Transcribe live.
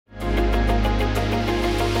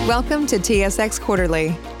Welcome to TSX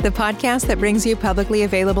Quarterly, the podcast that brings you publicly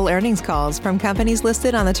available earnings calls from companies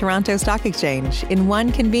listed on the Toronto Stock Exchange in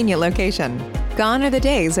one convenient location. Gone are the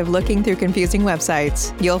days of looking through confusing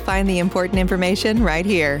websites. You'll find the important information right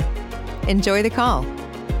here. Enjoy the call.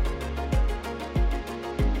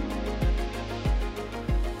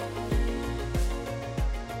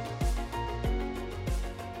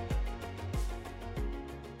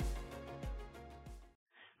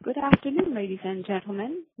 Good afternoon, ladies and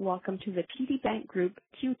gentlemen. Welcome to the TD Bank Group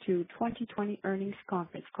Q2 2020 earnings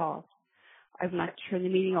conference call. I would like to turn the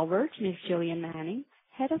meeting over to Ms. Gillian Manning,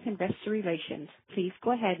 Head of Investor Relations. Please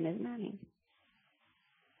go ahead, Ms. Manning.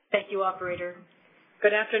 Thank you, Operator.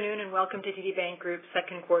 Good afternoon and welcome to TD Bank Group's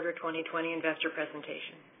second quarter 2020 investor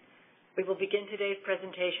presentation. We will begin today's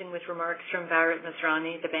presentation with remarks from Bharat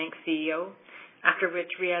Masrani, the bank's CEO, after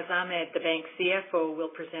which Riaz Ahmed, the bank's CFO, will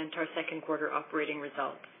present our second quarter operating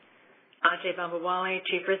results. Ajay Bambawale,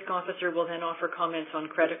 Chief Risk Officer, will then offer comments on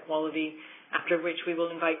credit quality, after which we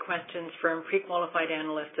will invite questions from pre-qualified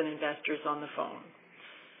analysts and investors on the phone.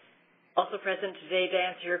 Also present today to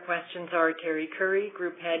answer your questions are Terry Curry,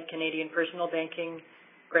 Group Head, Canadian Personal Banking,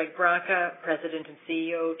 Greg Braca, President and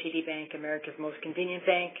CEO, TD Bank, America's Most Convenient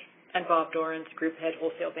Bank, and Bob Dorrance, Group Head,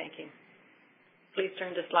 Wholesale Banking. Please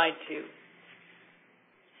turn to slide 2.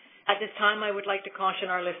 At this time, I would like to caution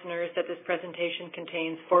our listeners that this presentation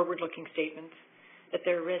contains forward-looking statements, that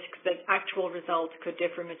there are risks that actual results could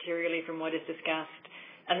differ materially from what is discussed,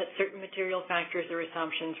 and that certain material factors or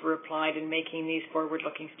assumptions were applied in making these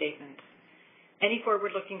forward-looking statements. Any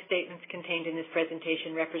forward-looking statements contained in this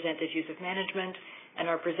presentation represent the views of management and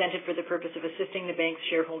are presented for the purpose of assisting the bank's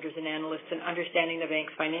shareholders and analysts in understanding the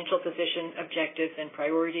bank's financial position, objectives, and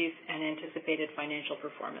priorities, and anticipated financial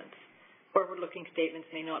performance. Forward-looking statements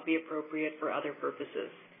may not be appropriate for other purposes.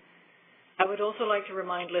 I would also like to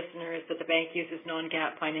remind listeners that the bank uses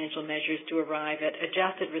non-GAAP financial measures to arrive at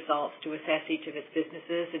adjusted results to assess each of its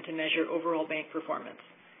businesses and to measure overall bank performance.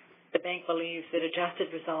 The bank believes that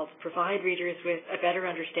adjusted results provide readers with a better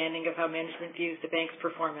understanding of how management views the bank's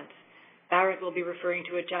performance. Bharat will be referring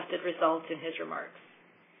to adjusted results in his remarks.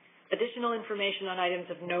 Additional information on items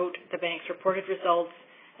of note, the bank's reported results,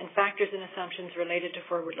 and factors and assumptions related to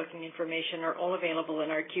forward-looking information are all available in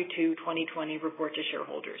our Q2 2020 report to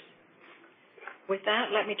shareholders. With that,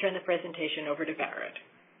 let me turn the presentation over to Bharat.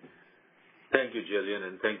 Thank you, Gillian,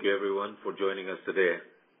 and thank you, everyone, for joining us today.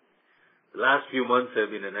 The last few months have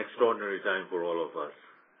been an extraordinary time for all of us.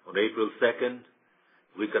 On April 2nd,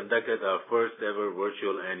 we conducted our first ever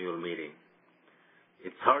virtual annual meeting.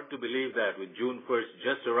 It's hard to believe that with June 1st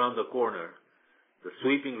just around the corner, the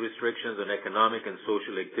sweeping restrictions on economic and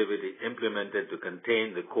social activity implemented to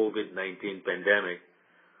contain the COVID-19 pandemic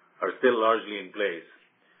are still largely in place,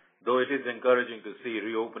 though it is encouraging to see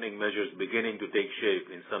reopening measures beginning to take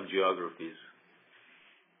shape in some geographies.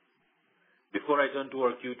 Before I turn to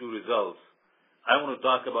our Q2 results, I want to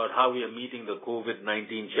talk about how we are meeting the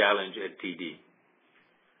COVID-19 challenge at TD.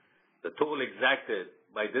 The toll exacted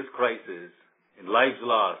by this crisis in lives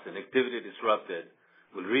lost and activity disrupted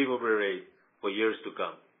will reverberate for years to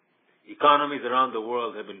come. Economies around the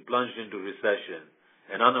world have been plunged into recession,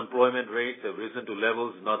 and unemployment rates have risen to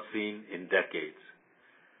levels not seen in decades.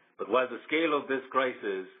 But while the scale of this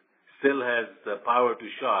crisis still has the power to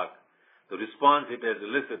shock, the response it has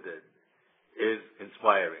elicited is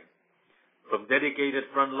inspiring. From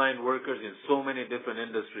dedicated frontline workers in so many different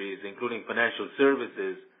industries, including financial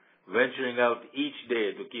services, venturing out each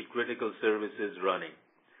day to keep critical services running.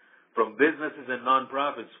 From businesses and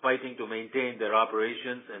nonprofits fighting to maintain their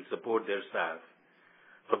operations and support their staff.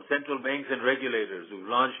 From central banks and regulators who've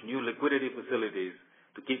launched new liquidity facilities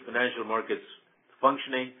to keep financial markets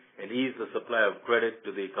functioning and ease the supply of credit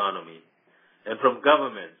to the economy. And from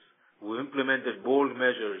governments who implemented bold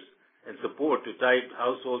measures and support to tide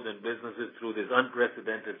households and businesses through this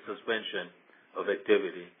unprecedented suspension of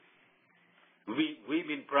activity. We've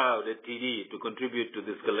been proud at TD to contribute to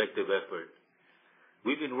this collective effort.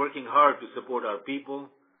 We've been working hard to support our people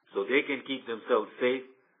so they can keep themselves safe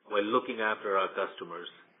while looking after our customers.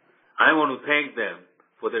 I want to thank them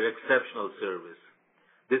for their exceptional service.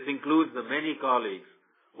 This includes the many colleagues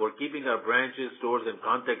who are keeping our branches, stores, and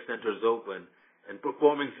contact centers open and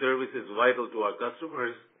performing services vital to our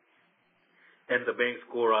customers and the bank's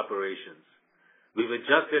core operations. We've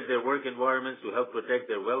adjusted their work environments to help protect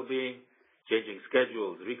their well-being, changing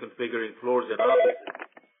schedules, reconfiguring floors and offices,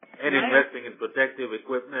 and investing in protective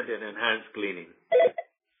equipment and enhanced cleaning.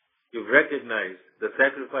 You've recognized the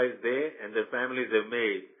sacrifice they and their families have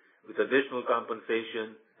made with additional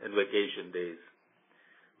compensation and vacation days.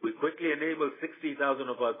 We quickly enabled 60,000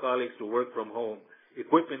 of our colleagues to work from home,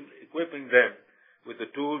 equipping them with the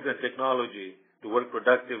the tools and technology to work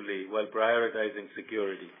productively while prioritizing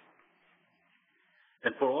security.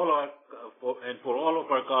 And for all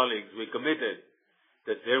of our colleagues, we committed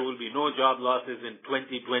that there will be no job losses in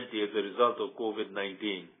 2020 as a result of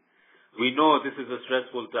COVID-19. We know this is a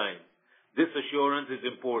stressful time. This assurance is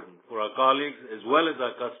important for our colleagues as well as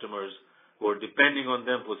our customers who are depending on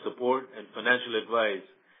them for support and financial advice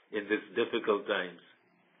in these difficult times.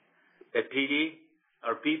 At TD,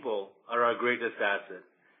 our people are our greatest asset.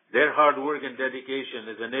 Their hard work and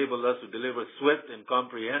dedication has enabled us to deliver swift and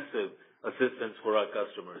comprehensive assistance for our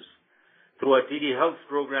customers. Through our TD Helps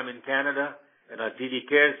program in Canada and our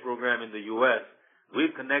TD Cares program in the U.S.,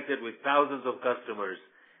 we've connected with thousands of customers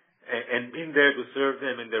and been there to serve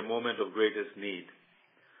them in their moment of greatest need.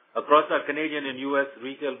 Across our Canadian and U.S.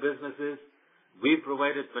 retail businesses, we've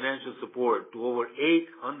provided financial support to over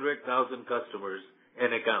 800,000 customers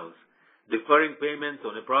and accounts, deferring payments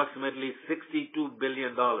on approximately $62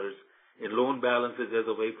 billion in loan balances as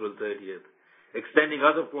of April 30th, extending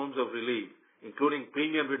other forms of relief, including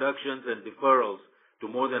premium reductions and deferrals to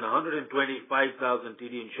more than 125,000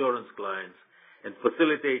 TD Insurance clients, and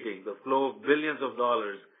facilitating the flow of billions of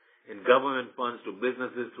dollars in government funds to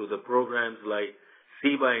businesses through the programs like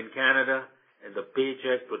CEBA in Canada and the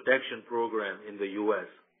Paycheck Protection Program in the U.S.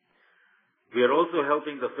 We are also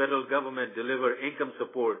helping the federal government deliver income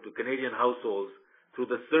support to Canadian households through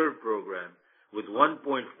the SERVE program, with 1.4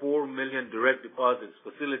 million direct deposits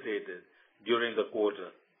facilitated during the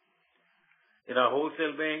quarter. In our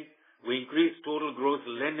wholesale bank, we increased total gross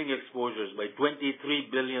lending exposures by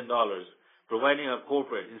 $23 billion, providing our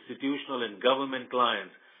corporate, institutional, and government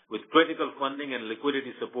clients with critical funding and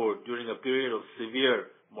liquidity support during a period of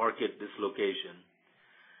severe market dislocation.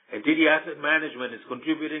 And TD Asset Management is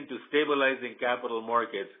contributing to stabilizing capital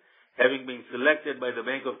markets, having been selected by the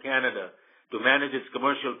Bank of Canada to manage its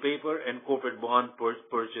commercial paper and corporate bond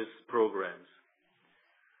purchase programs.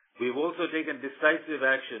 We've also taken decisive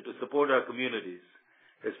action to support our communities.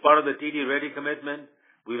 As part of the TD Ready commitment,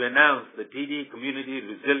 we've announced the TD Community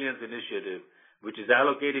Resilience Initiative, which is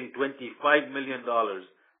allocating $25 million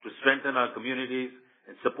to strengthen our communities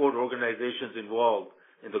and support organizations involved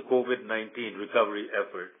in the COVID-19 recovery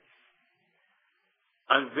effort.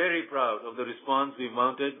 I'm very proud of the response we've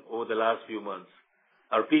mounted over the last few months.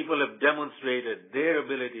 Our people have demonstrated their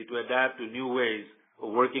ability to adapt to new ways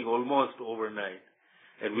of working almost overnight.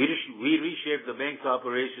 And we reshaped the bank's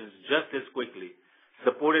operations just as quickly,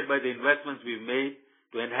 supported by the investments we've made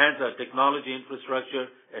to enhance our technology infrastructure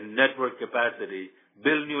and network capacity,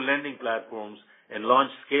 build new lending platforms, and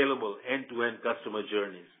launch scalable end-to-end customer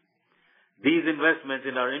journeys. These investments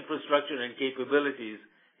in our infrastructure and capabilities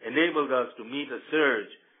enabled us to meet a surge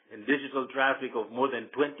in digital traffic of more than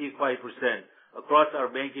 25% across our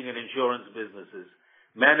banking and insurance businesses,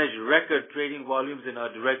 manage record trading volumes in our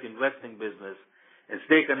direct investing business, and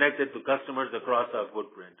stay connected to customers across our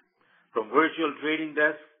footprint. From virtual trading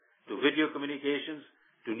desks to video communications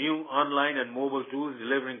to new online and mobile tools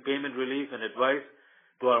delivering payment relief and advice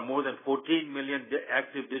to our more than 14 million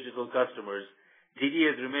active digital customers, TD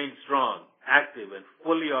has remained strong, active, and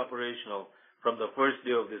fully operational from the first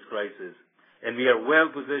day of this crisis, and we are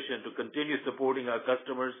well positioned to continue supporting our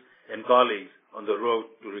customers and colleagues on the road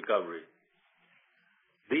to recovery.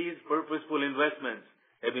 These purposeful investments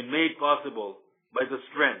have been made possible by the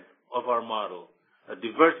strength of our model, a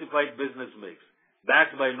diversified business mix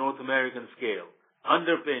backed by North American scale,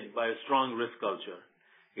 underpinned by a strong risk culture.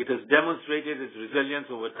 It has demonstrated its resilience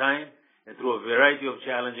over time and through a variety of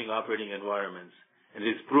challenging operating environments, and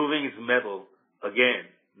is proving its mettle again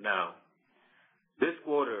now. This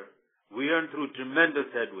quarter, we earned through tremendous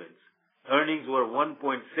headwinds. Earnings were $1.6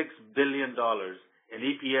 billion, and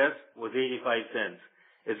EPS was 85 cents,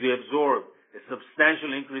 as we absorbed a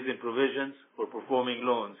substantial increase in provisions for performing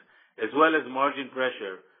loans, as well as margin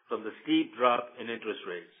pressure from the steep drop in interest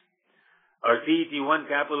rates. Our CET1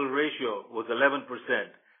 capital ratio was 11%,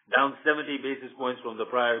 down 70 basis points from the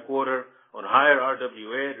prior quarter on higher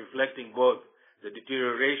RWA, reflecting both the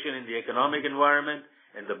deterioration in the economic environment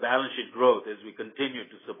and the balance sheet growth as we continue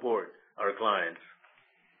to support our clients.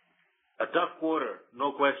 A tough quarter,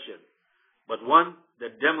 no question, but one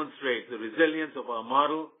that demonstrates the resilience of our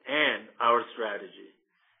model and our strategy.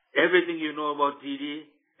 Everything you know about TD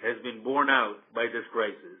has been borne out by this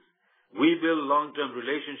crisis. We build long-term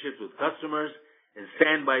relationships with customers and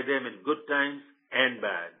stand by them in good times and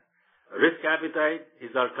bad. A risk appetite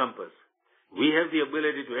is our compass. We have the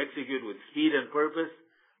ability to execute with speed and purpose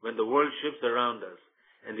when the world shifts around us,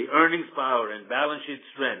 and the earnings power and balance sheet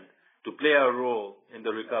strength to play our role in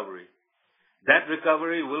the recovery. That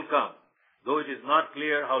recovery will come, though it is not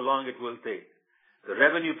clear how long it will take. the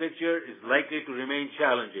revenue picture is likely to remain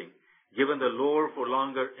challenging given the lower for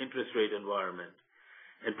longer interest rate environment,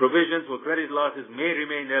 and provisions for credit losses may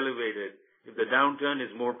remain elevated if the downturn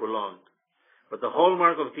is more prolonged. But the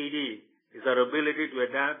hallmark of TD is our ability to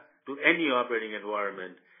adapt to any operating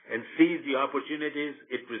environment and seize the opportunities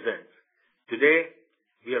it presents. Today,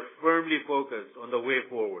 we are firmly focused on the way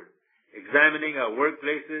forward, examining our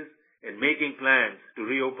workplaces and making plans to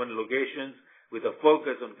reopen locations with a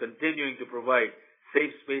focus on continuing to provide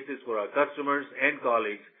safe spaces for our customers and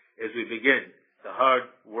colleagues as we begin the hard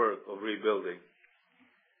work of rebuilding.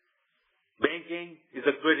 Banking is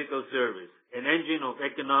a critical service, an engine of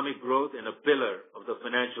economic growth and a pillar of the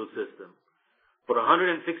financial system. For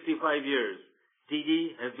 165 years,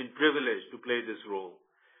 TD has been privileged to play this role.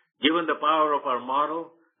 Given the power of our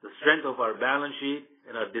model, the strength of our balance sheet,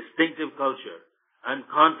 and our distinctive culture, I'm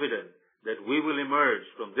confident that we will emerge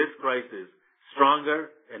from this crisis stronger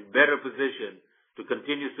and better positioned to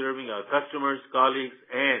continue serving our customers, colleagues,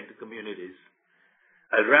 and communities.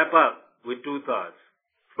 I'll wrap up with two thoughts.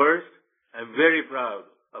 First, I'm very proud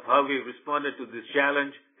of how we've responded to this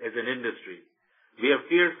challenge as an industry. We are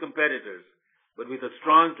fierce competitors, but with a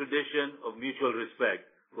strong tradition of mutual respect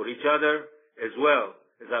for each other as well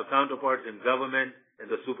as our counterparts in government and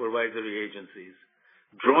the supervisory agencies.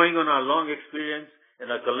 Drawing on our long experience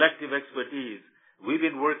and our collective expertise, we've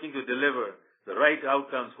been working to deliver the right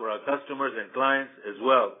outcomes for our customers and clients as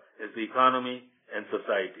well as the economy and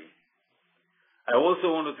society. I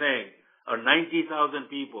also want to thank our 90,000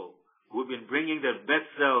 people who have been bringing their best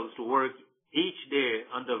selves to work each day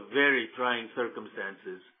under very trying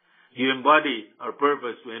circumstances. You embody our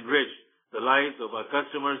purpose to enrich the lives of our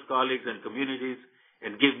customers, colleagues, and communities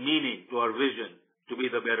and give meaning to our vision to be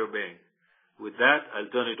the better bank. With that,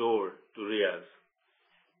 I'll turn it over to Riaz.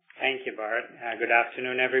 Thank you, Bharat. Good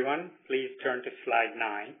afternoon, everyone. Please turn to slide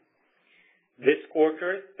 9. This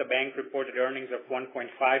quarter, the bank reported earnings of $1.5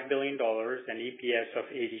 billion and EPS of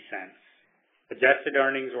 80 cents. Adjusted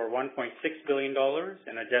earnings were $1.6 billion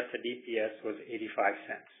and adjusted EPS was 85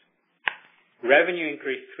 cents. Revenue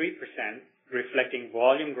increased 3%, reflecting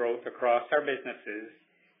volume growth across our businesses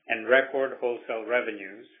and record wholesale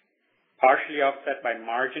revenues, partially offset by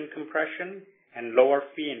margin compression and lower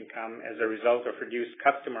fee income as a result of reduced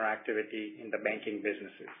customer activity in the banking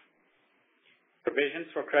businesses. Provisions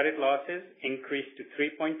for credit losses increased to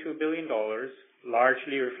 $3.2 billion,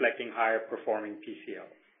 largely reflecting higher performing PCL.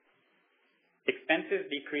 Expenses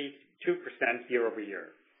decreased 2% year over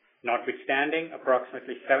year, notwithstanding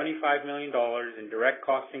approximately $75 million in direct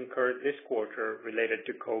costs incurred this quarter related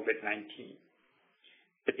to COVID-19.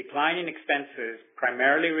 The decline in expenses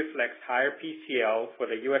primarily reflects higher PCL for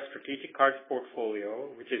the U.S. strategic cards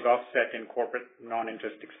portfolio, which is offset in corporate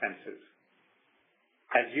non-interest expenses.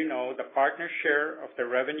 As you know, the partner share of the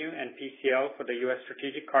revenue and PCL for the U.S.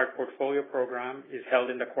 strategic card portfolio program is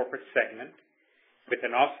held in the corporate segment, with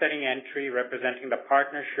an offsetting entry representing the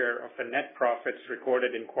partner share of the net profits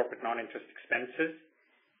recorded in corporate non-interest expenses,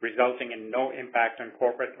 resulting in no impact on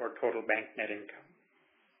corporate or total bank net income.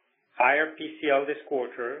 Higher PCL this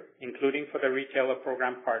quarter, including for the retailer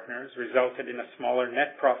program partners, resulted in a smaller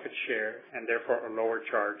net profit share and therefore a lower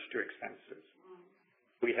charge to expenses.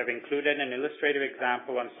 We have included an illustrative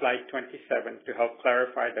example on slide 27 to help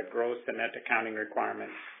clarify the gross and net accounting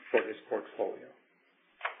requirements for this portfolio.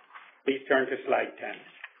 Please turn to slide 10.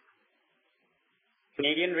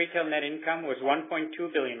 Canadian retail net income was $1.2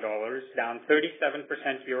 billion, down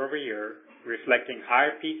 37% year over year, reflecting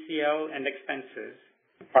higher PCL and expenses,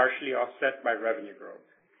 partially offset by revenue growth.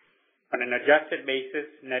 On an adjusted basis,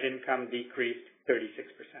 net income decreased 36%.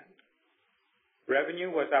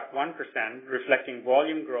 Revenue was up 1%, reflecting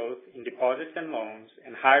volume growth in deposits and loans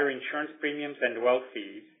and higher insurance premiums and wealth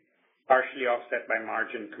fees, partially offset by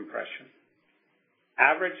margin compression.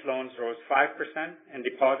 Average loans rose 5% and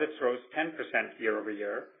deposits rose 10% year over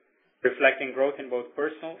year, reflecting growth in both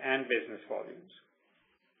personal and business volumes.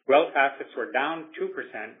 Wealth assets were down 2%,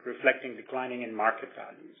 reflecting declining in market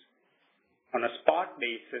values. On a spot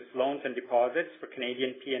basis, loans and deposits for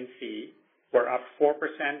Canadian P&C were up 4%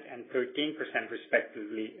 and 13%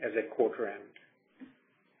 respectively as at quarter end.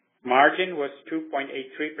 Margin was 2.83%,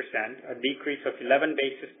 a decrease of 11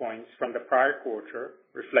 basis points from the prior quarter,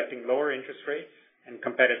 reflecting lower interest rates and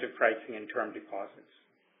competitive pricing in term deposits.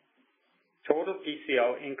 Total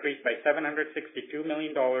PCL increased by $762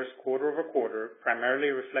 million quarter over quarter, primarily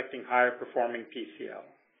reflecting higher performing PCL.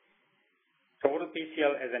 Total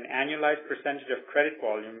PCL as an annualized percentage of credit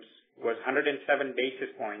volumes was 107 basis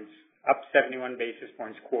points, up 71 basis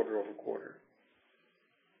points quarter over quarter.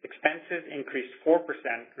 Expenses increased 4%,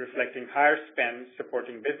 reflecting higher spend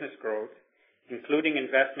supporting business growth including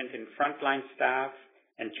investment in frontline staff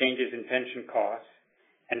and changes in pension costs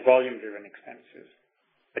and volume-driven expenses.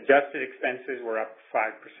 Adjusted expenses were up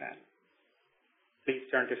 5%. Please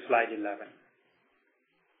turn to slide 11.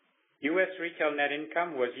 U.S. retail net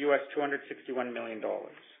income was $261 million.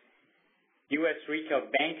 U.S. retail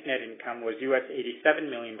bank net income was $87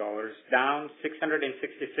 million, down $666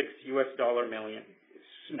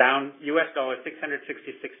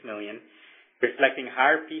 million, reflecting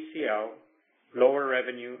higher PCL, lower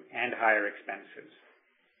revenue, and higher expenses.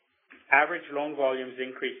 Average loan volumes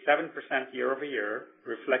increased 7% year over year,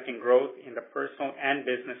 reflecting growth in the personal and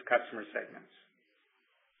business customer segments.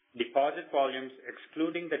 Deposit volumes,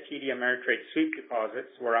 excluding the TD Ameritrade sweep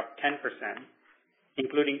deposits, were up 10%,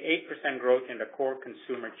 including 8% growth in the core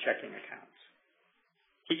consumer checking accounts.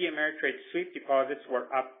 TD Ameritrade sweep deposits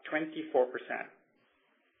were up 24%.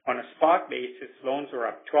 On a spot basis, loans were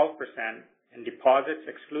up 12%, and deposits,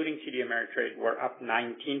 excluding TD Ameritrade, were up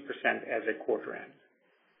 19% as at quarter end.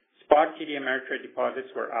 Spot TD Ameritrade deposits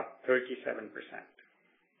were up 37%.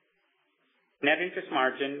 Net interest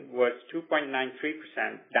margin was 2.93%,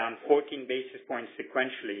 down 14 basis points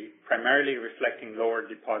sequentially, primarily reflecting lower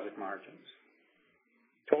deposit margins.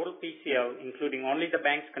 Total PCL, including only the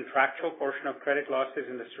bank's contractual portion of credit losses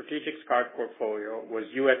in the strategic card portfolio, was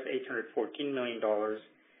 $814 million,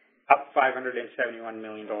 up $571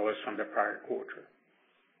 million from the prior quarter.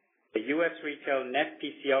 The U.S. retail net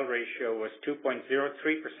PCL ratio was 2.03%,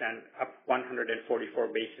 up 144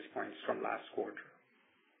 basis points from last quarter.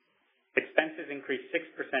 Expenses increased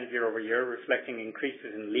 6% year over year, reflecting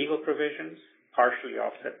increases in legal provisions, partially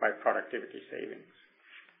offset by productivity savings.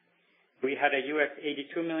 We had a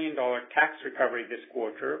 $82 million tax recovery this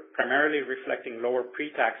quarter, primarily reflecting lower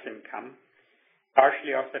pre-tax income,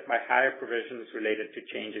 partially offset by higher provisions related to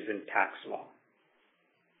changes in tax law.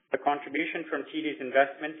 The contribution from TD's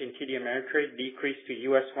investment in TD Ameritrade decreased to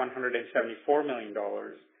 $174 million,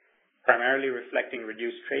 primarily reflecting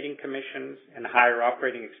reduced trading commissions and higher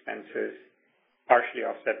operating expenses, partially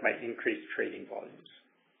offset by increased trading volumes.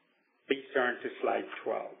 Please turn to slide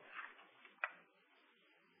 12.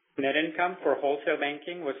 Net income for wholesale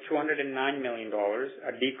banking was $209 million,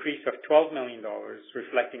 a decrease of $12 million,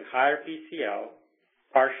 reflecting higher PCL,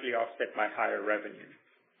 partially offset by higher revenue.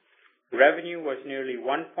 Revenue was nearly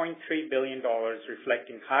 $1.3 billion,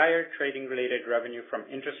 reflecting higher trading-related revenue from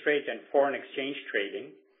interest rate and foreign exchange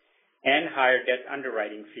trading and higher debt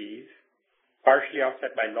underwriting fees, partially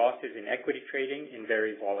offset by losses in equity trading in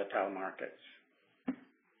very volatile markets.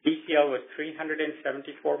 PCL was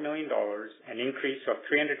 $374 million, an increase of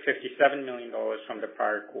 $357 million from the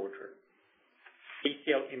prior quarter.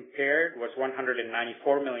 PCL impaired was $194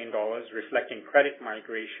 million, reflecting credit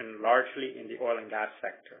migration largely in the oil and gas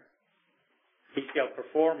sector. PCL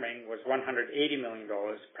performing was $180 million,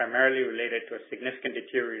 primarily related to a significant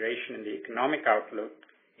deterioration in the economic outlook,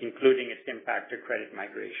 including its impact to credit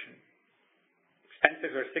migration.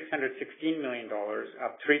 Expenses were $616 million,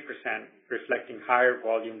 up 3%, reflecting higher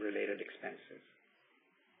volume-related expenses.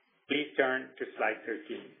 Please turn to slide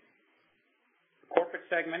 13. The corporate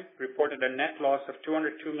segment reported a net loss of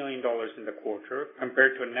 $202 million in the quarter,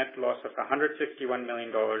 compared to a net loss of $151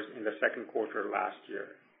 million in the second quarter last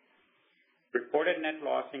year. Reported net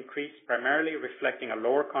loss increased, primarily reflecting a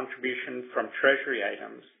lower contribution from treasury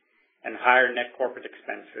items and higher net corporate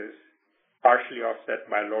expenses, partially offset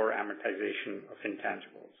by lower amortization of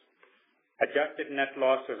intangibles. Adjusted net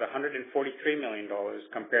loss was $143 million,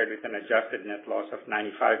 compared with an adjusted net loss of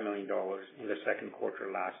 $95 million in the second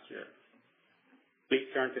quarter last year. Please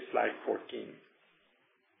turn to slide 14.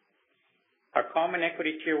 Our Common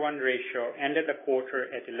Equity Tier 1 ratio ended the quarter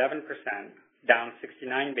at 11%, down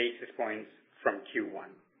 69 basis points from Q1.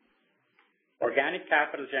 Organic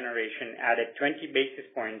capital generation added 20 basis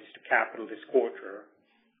points to capital this quarter,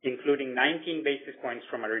 including 19 basis points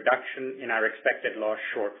from a reduction in our expected loss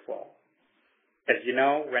shortfall. As you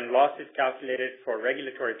know, when losses calculated for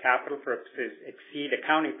regulatory capital purposes exceed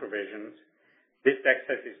accounting provisions, this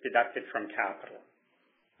excess is deducted from capital.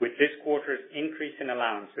 With this quarter's increase in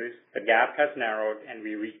allowances, the gap has narrowed and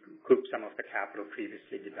we recouped some of the capital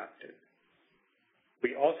previously deducted.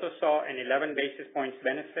 We also saw an 11 basis points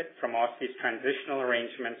benefit from OSFI's transitional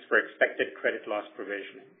arrangements for expected credit loss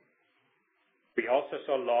provisioning. We also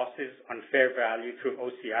saw losses on fair value through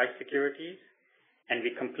OCI securities, and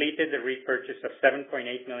we completed the repurchase of 7.8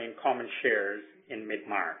 million common shares in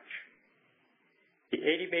mid-March. The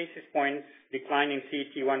 80 basis points decline in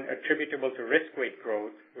CET1 attributable to risk weight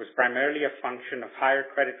growth was primarily a function of higher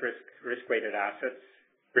credit risk-weighted assets,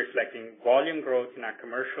 reflecting volume growth in our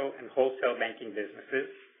commercial and wholesale banking businesses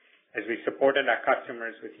as we supported our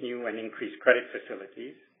customers with new and increased credit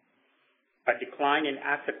facilities, a decline in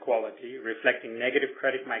asset quality reflecting negative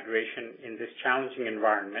credit migration in this challenging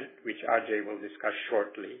environment, which Ajay will discuss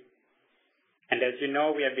shortly. And as you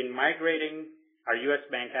know, we have been migrating our U.S.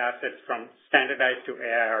 bank assets from standardized to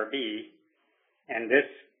AIRB, and this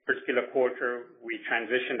particular quarter, we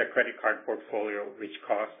transitioned the credit card portfolio, which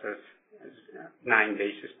cost us 9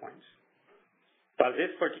 basis points. While this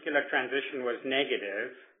particular transition was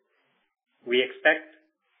negative, we expect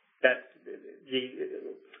that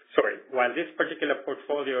while this particular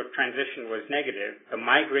portfolio transition was negative, the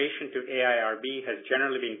migration to AIRB has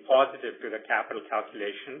generally been positive to the capital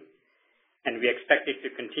calculation, and we expect it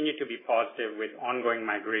to continue to be positive with ongoing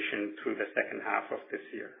migration through the second half of this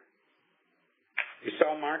year. We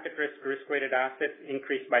saw market risk-weighted assets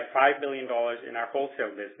increase by $5 billion in our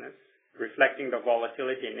wholesale business, reflecting the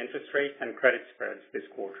volatility in interest rates and credit spreads this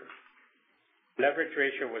quarter. Leverage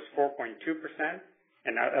ratio was 4.2%,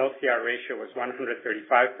 and our LCR ratio was 135%,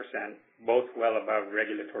 both well above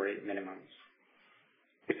regulatory minimums.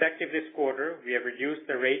 Effective this quarter, we have reduced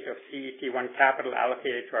the rate of CET1 capital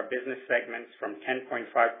allocated to our business segments from 10.5%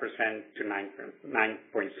 to 9.0%.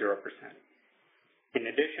 In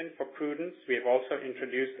addition, for prudence, we have also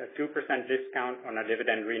introduced a 2% discount on our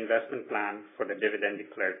dividend reinvestment plan for the dividend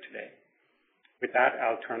declared today. With that,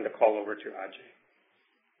 I'll turn the call over to Ajay.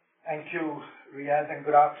 Thank you, Riaz, and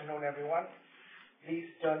good afternoon, everyone. Please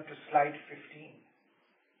turn to slide 15.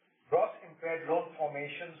 Gross impaired loan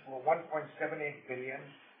formations were $1.78 billion,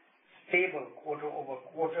 stable quarter over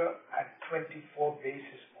quarter at 24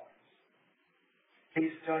 basis points.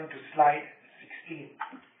 Please turn to slide 16.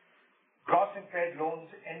 Gross impaired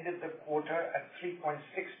loans ended the quarter at $3.6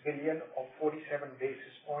 billion or 47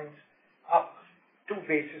 basis points, up 2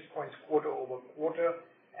 basis points quarter over quarter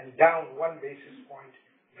and down 1 basis point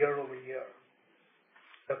year over year.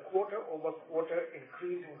 The quarter-over-quarter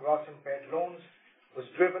increase in gross impaired loans was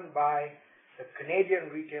driven by the Canadian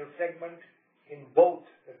retail segment in both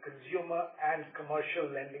the consumer and commercial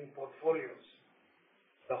lending portfolios.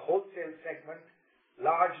 The wholesale segment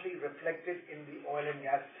largely reflected in the oil and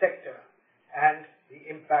gas sector and the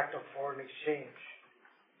impact of foreign exchange.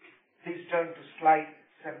 Please turn to slide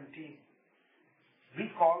 17.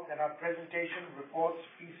 Recall that our presentation reports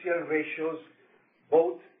PCL ratios,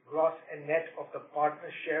 both gross and net of the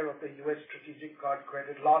partner share of the U.S. strategic card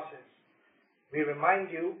credit losses. We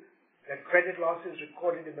remind you that credit losses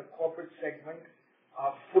recorded in the corporate segment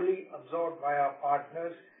are fully absorbed by our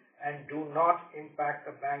partners and do not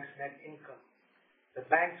impact the bank's net income. The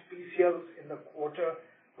bank's PCLs in the quarter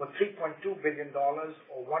were $3.2 billion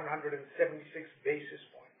or 176 basis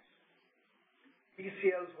points.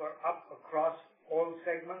 PCLs were up across all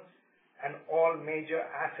segments and all major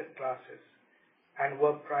asset classes, and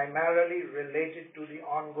were primarily related to the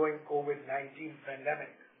ongoing COVID-19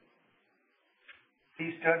 pandemic.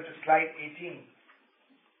 Please turn to slide 18.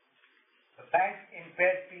 The bank's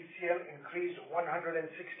impaired PCL increased $160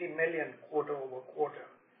 million quarter over quarter,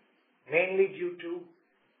 mainly due to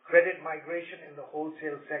credit migration in the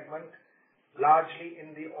wholesale segment, largely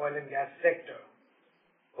in the oil and gas sector.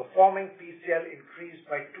 Performing PCL increased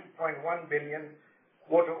by $2.1 billion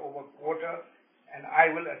quarter over quarter, and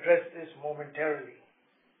I will address this momentarily.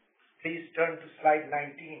 Please turn to slide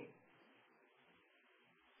 19.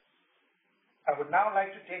 I would now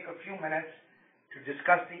like to take a few minutes to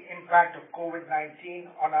discuss the impact of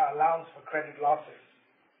COVID-19 on our allowance for credit losses.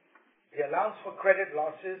 The allowance for credit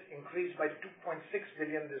losses increased by $2.6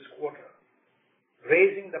 billion this quarter,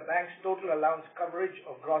 raising the bank's total allowance coverage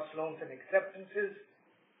of gross loans and acceptances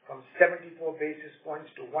from 74 basis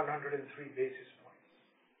points to 103 basis points.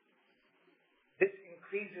 This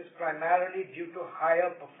increase is primarily due to higher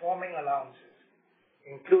performing allowances,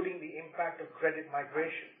 including the impact of credit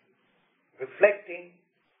migration, reflecting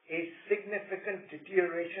a significant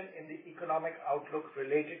deterioration in the economic outlook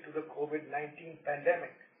related to the COVID-19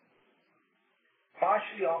 pandemic,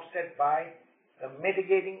 partially offset by the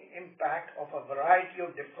mitigating impact of a variety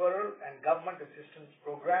of deferral and government assistance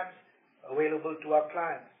programs available to our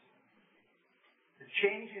clients. The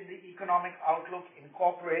change in the economic outlook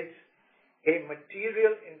incorporates a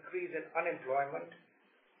material increase in unemployment,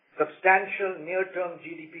 substantial near-term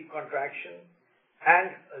GDP contraction, and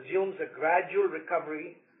assumes a gradual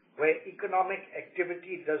recovery where economic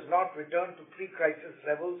activity does not return to pre-crisis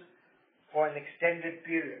levels for an extended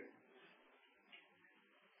period.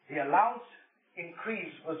 The allowance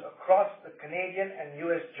increase was across the Canadian and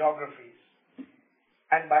U.S. geographies,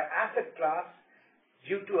 and by asset class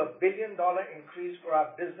due to a $1 billion increase for our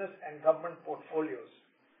business and government portfolios,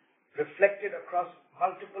 reflected across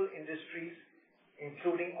multiple industries,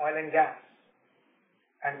 including oil and gas,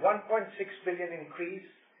 and $1.6 billion increase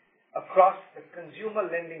across the consumer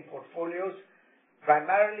lending portfolios,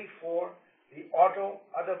 primarily for the auto,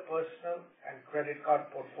 other personal, and credit card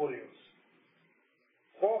portfolios.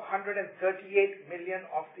 $438 million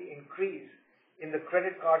of the increase in the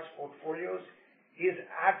credit cards portfolios is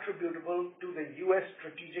attributable to the U.S.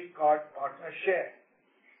 strategic card partner share.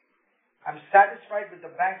 I'm satisfied with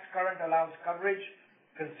the bank's current allowance coverage,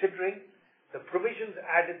 considering the provisions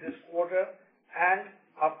added this quarter and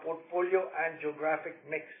our portfolio and geographic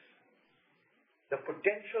mix. The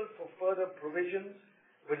potential for further provisions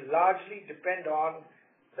will largely depend on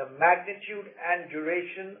the magnitude and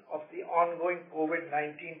duration of the ongoing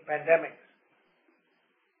COVID-19 pandemic.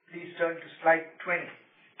 Please turn to slide 20.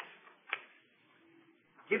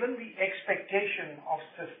 Given the expectation of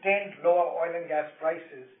sustained lower oil and gas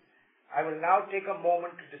prices, I will now take a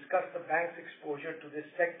moment to discuss the bank's exposure to this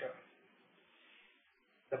sector.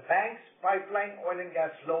 The bank's pipeline oil and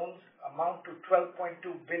gas loans amount to $12.2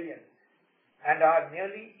 billion and are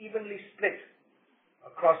nearly evenly split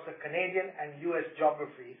across the Canadian and U.S.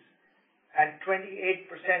 geographies, and 28%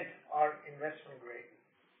 are investment grade.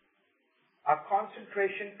 Our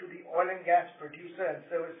concentration to the oil and gas producer and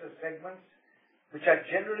services segments, which are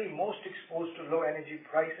generally most exposed to low energy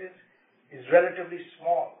prices, is relatively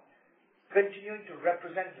small, continuing to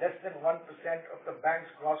represent less than 1% of the bank's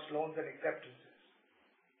gross loans and acceptances.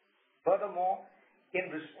 Furthermore, in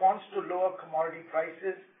response to lower commodity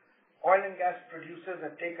prices, oil and gas producers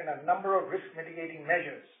have taken a number of risk mitigating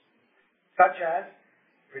measures, such as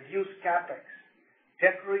reduced capex,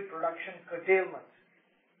 temporary production curtailments,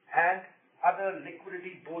 and other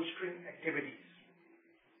liquidity bolstering activities.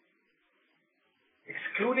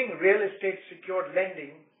 Excluding real estate secured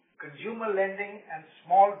lending, consumer lending and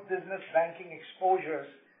small business banking exposures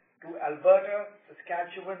to Alberta,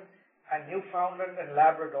 Saskatchewan, and Newfoundland and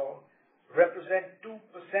Labrador represent 2%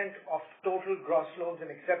 of total gross loans and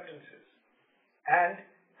acceptances and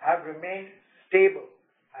have remained stable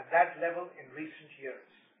at that level in recent years.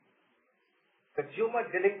 Consumer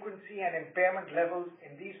delinquency and impairment levels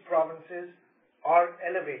in these provinces are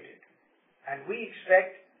elevated, and we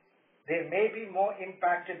expect they may be more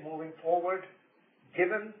impacted moving forward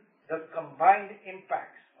given the combined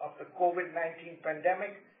impacts of the COVID-19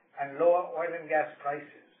 pandemic and lower oil and gas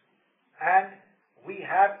prices. And we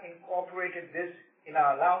have incorporated this in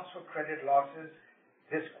our allowance for credit losses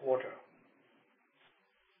this quarter.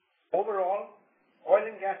 Overall, oil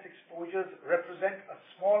and gas exposures represent a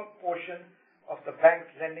small portion of the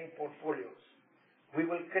bank's lending portfolios. We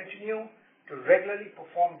will continue to regularly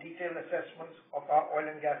perform detailed assessments of our oil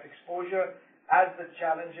and gas exposure as the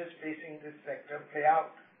challenges facing this sector play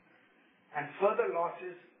out, and further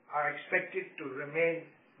losses are expected to remain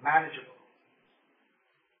manageable.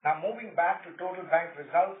 Now, moving back to total bank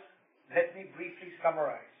results, let me briefly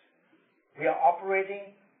summarize. We are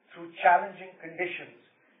operating through challenging conditions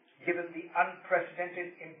given the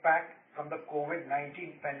unprecedented impact from the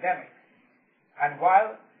COVID-19 pandemic. And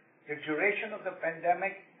while the duration of the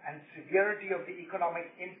pandemic and severity of the economic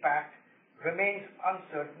impact remains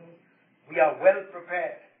uncertain, we are well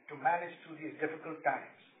prepared to manage through these difficult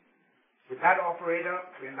times. With that, operator,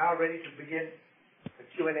 we are now ready to begin the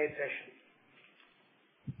Q&A session.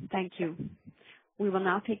 Thank you. We will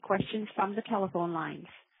now take questions from the telephone lines.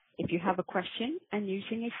 If you have a question and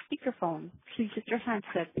using a speakerphone, please hit your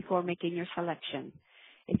handset before making your selection.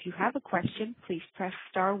 If you have a question, please press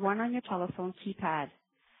star one on your telephone keypad.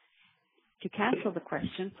 To cancel the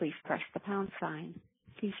question, please press the pound sign.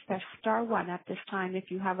 Please press star one at this time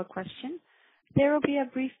if you have a question. There will be a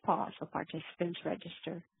brief pause for participants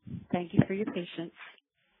register. Thank you for your patience.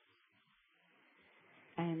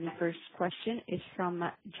 And the first question is from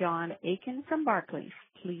John Aiken from Barclays.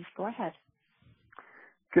 Please go ahead.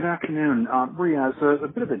 Good afternoon. Riaz, a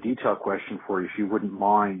bit of a detailed question for you, if you wouldn't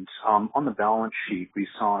mind. On the balance sheet, we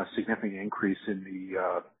saw a significant increase in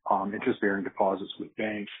the interest-bearing deposits with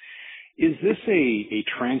banks. Is this a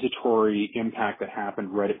transitory impact that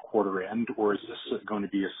happened right at quarter end, or is this going to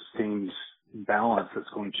be a sustained balance that's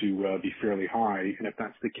going to be fairly high? And if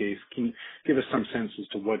that's the case, can you give us some sense as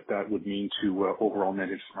to what that would mean to overall net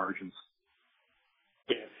interest margins?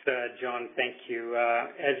 Yes, John, thank you.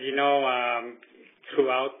 As you know,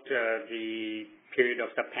 throughout the period of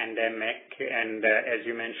the pandemic and as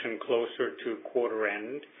you mentioned, closer to quarter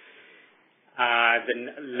end,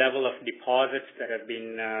 the level of deposits that have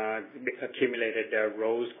been accumulated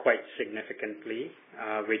rose quite significantly,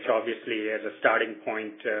 which obviously as a starting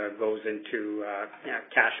point goes into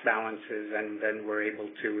cash balances, and then we're able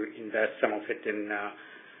to invest some of it in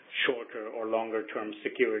shorter or longer term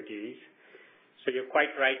securities. So you're quite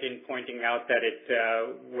right in pointing out that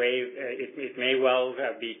it may well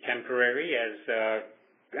be temporary as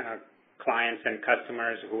clients and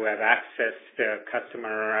customers who have accessed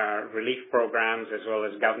customer relief programs as well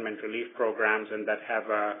as government relief programs and that have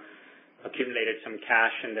accumulated some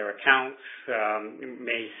cash in their accounts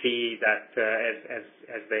may see that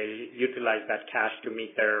as they utilize that cash to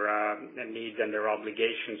meet their needs and their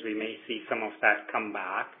obligations, we may see some of that come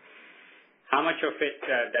back. How much of it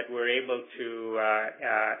that we're able to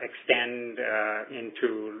extend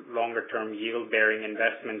into longer-term yield-bearing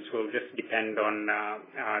investments will just depend on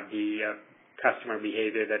the customer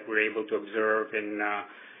behavior that we're able to observe in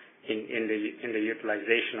the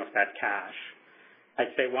utilization of that cash.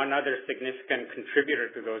 I'd say one other significant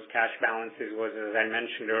contributor to those cash balances was, as I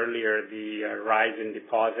mentioned earlier, the rise in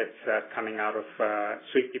deposits coming out of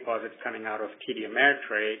sweep deposits coming out of TD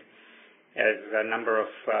Ameritrade, as a number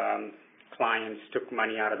of clients took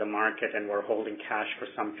money out of the market and were holding cash for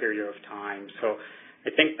some period of time. So I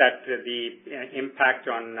think that the impact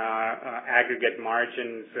on aggregate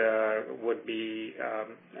margins would be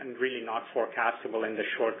really not forecastable in the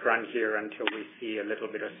short run here until we see a little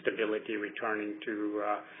bit of stability returning to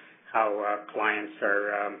how clients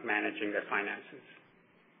are managing their finances.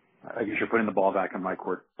 I guess you're putting the ball back in my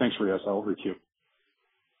court. Thanks, Riaz. I'll reach you.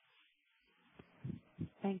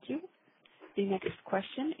 Thank you. The next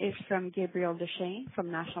question is from Gabriel Dechaine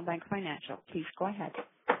from National Bank Financial. Please go ahead.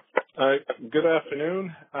 Good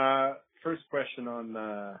afternoon. First question on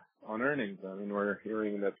earnings. I mean, we're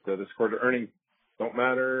hearing that this quarter earnings don't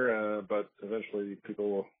matter, but eventually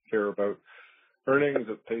people will care about earnings.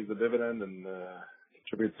 It pays the dividend and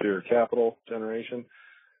contributes to your capital generation.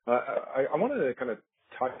 I wanted to kind of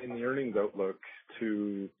tie in the earnings outlook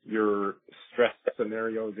to your stress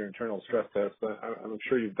scenarios, your internal stress tests. I'm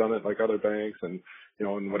sure you've done it like other banks, and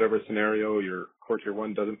in whatever scenario your core tier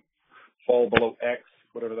one doesn't fall below X,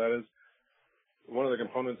 whatever that is. One of the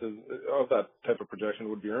components of that type of projection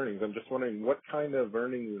would be earnings. I'm just wondering what kind of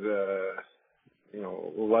earnings,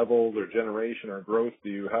 levels or generation or growth do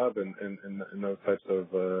you have in those types of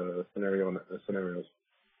scenarios?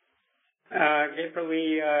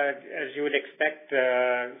 Gabriel, as you would expect,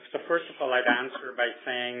 so first of all, I'd answer by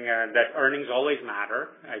saying that earnings always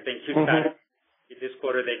matter. I think you said this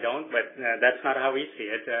quarter they don't, but that's not how we see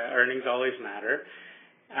it. Earnings always matter.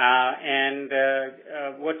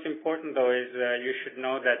 What's important, though, is you should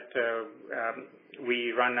know that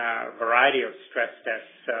we run a variety of stress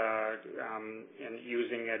tests and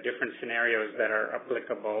using different scenarios that are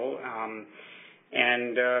applicable.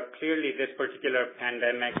 Clearly, this particular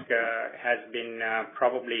pandemic has been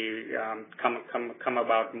probably come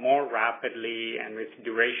about more rapidly and with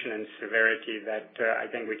duration and severity that I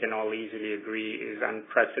think we can all easily agree is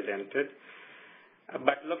unprecedented.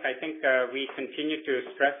 But look, I think we continue to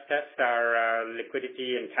stress test our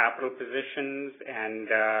liquidity and capital positions, and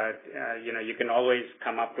you can always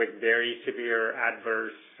come up with very severe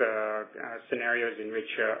adverse scenarios in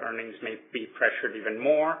which earnings may be pressured even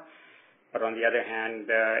more. But on the other hand,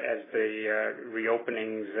 as the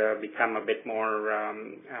reopenings become a bit more,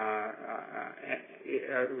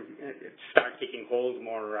 start taking hold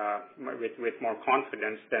more with more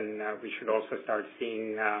confidence, then we should also start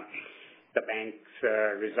seeing the bank's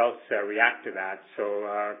results react to that. So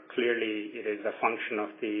clearly, it is a function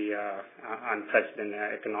of the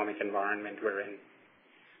unprecedented economic environment we're in.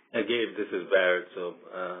 Gabe, this is Bharat. So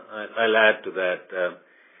I'll add to that.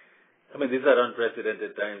 These are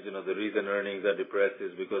unprecedented times. The reason earnings are depressed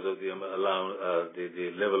is because of the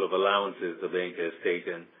level of allowances the bank has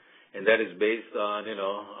taken, and that is based on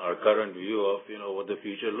our current view of what the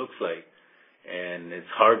future looks like. And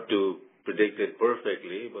it's hard to predict it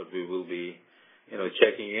perfectly, but we will be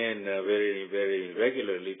checking in very, very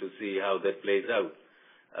regularly to see how that plays out.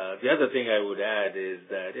 The other thing I would add is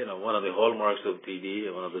that one of the hallmarks of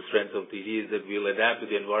TD, one of the strengths of TD, is that we'll adapt to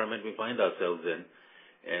the environment we find ourselves in.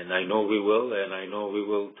 And I know we will, and I know we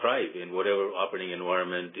will thrive in whatever operating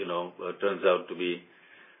environment, turns out to be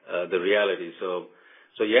the reality. So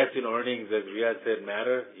yes, earnings, as Riaz said,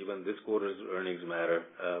 matter. Even this quarter's earnings matter.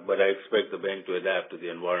 But I expect the bank to adapt to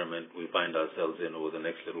the environment we find ourselves in over the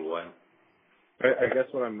next little while. I guess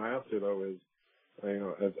what I'm after, though, is,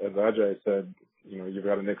 as Ajay said, you've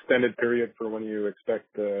got an extended period for when you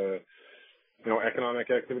expect,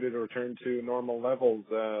 economic activity to return to normal levels.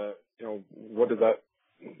 What does that?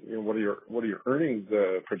 What are your earnings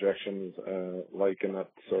projections like in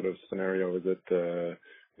that sort of scenario? Is it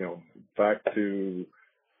back to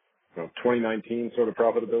 2019 sort of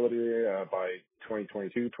profitability by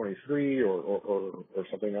 2022, 23, or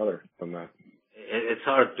something other than that? It's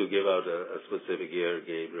hard to give out a specific year,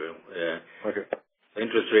 Gabriel. Okay.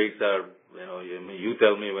 Interest rates are, you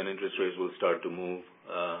tell me when interest rates will start to move.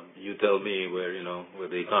 You tell me where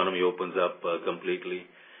the economy opens up completely.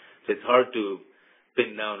 So it's hard to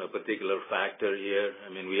pin down a particular factor here.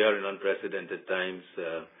 I mean, we are in unprecedented times,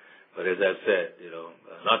 but as I've said,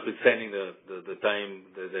 notwithstanding the time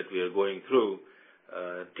that we are going through,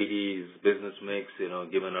 TD's business mix,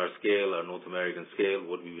 given our scale, our North American scale,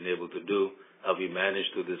 what we've been able to do, how we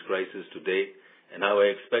managed through this crisis to date, and how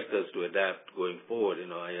I expect us to adapt going forward.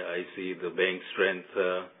 I see the bank's strength,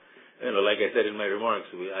 like I said in my remarks,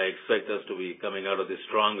 I expect us to be coming out of this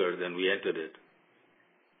stronger than we entered it.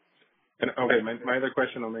 And okay, my other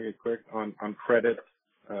question, I'll make it quick on credit.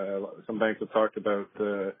 Some banks have talked about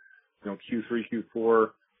Q3,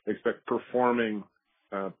 Q4. They expect performing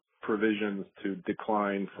provisions to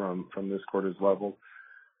decline from this quarter's level.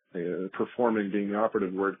 Performing being the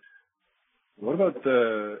operative word. What about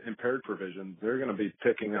the impaired provisions? They're going to be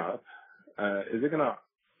picking up. Is it going to,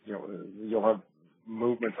 you'll have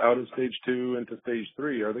movements out of stage 2 into stage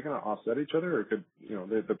 3. Are they going to offset each other, or could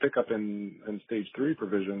the pickup in stage 3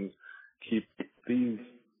 provisions keep these,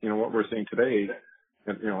 what we're seeing today,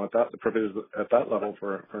 at that level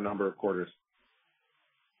for a number of quarters?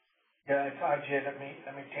 Yeah, it's RJ. Let me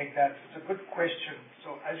take that. It's a good question.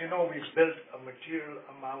 So as you know, we've built a material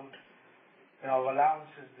amount of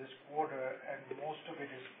allowances this quarter, and most of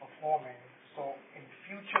it is performing. So in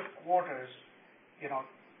future quarters,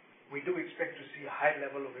 we do expect to see a high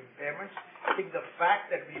level of impairments. I think the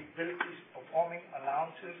fact that we built these performing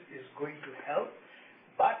allowances is going to help,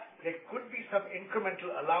 but there could be some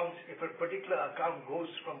incremental allowance if a particular account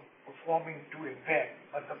goes from performing to impaired.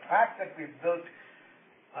 But the fact that we built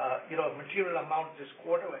a material amount this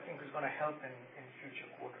quarter, I think is going to help in future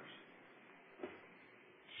quarters.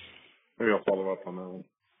 Maybe I'll follow up on that one.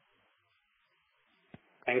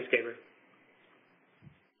 Thanks, Gabriel.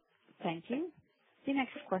 Thank you. The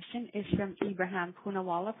next question is from Ebrahim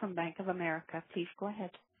Poonawala from Bank of America. Please go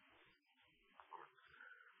ahead.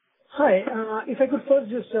 Hi. If I could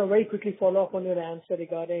first just very quickly follow up on your answer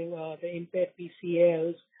regarding the impaired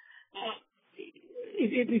PCLs.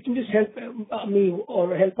 If you can just help me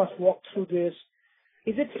or help us walk through this,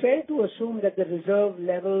 is it fair to assume that the reserve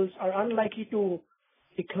levels are unlikely to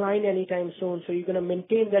decline anytime soon, so you're going to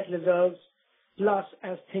maintain that reserves, plus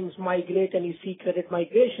as things migrate and you see credit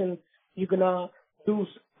migration, you're going to do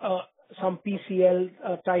some PCL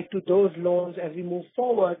tied to those loans as we move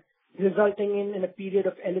forward, resulting in a period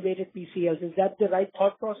of elevated PCLs? Is that the right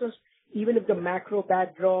thought process? Even if the macro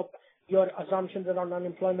backdrop, your assumptions around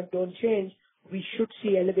unemployment don't change, we should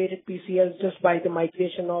see elevated PCLs just by the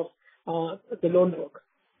migration of the loan book.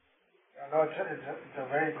 No, it's a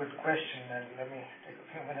very good question, and let me take a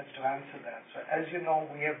few minutes to answer that. So as you know,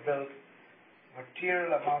 we have built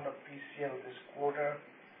material amount of PCL this quarter.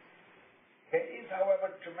 There is,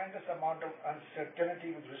 however, a tremendous amount of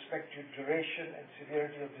uncertainty with respect to duration and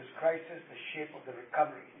severity of this crisis, the shape of the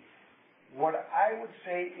recovery. What I would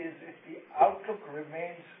say is if the outlook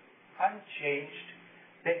remains unchanged,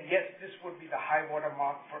 then yes, this would be the high water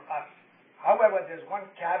mark for us. However, there's one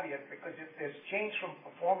caveat, because if there's change from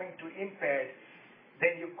performing to impaired,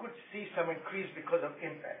 then you could see some increase because of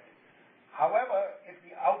impaired. However, if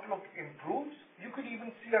the outlook improves, you could even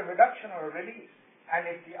see a reduction or a release. And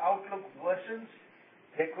if the outlook worsens,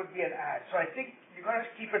 there could be an add. So I think you've got to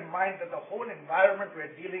keep in mind that the whole environment we're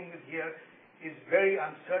dealing with here is very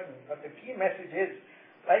uncertain. But the key message is,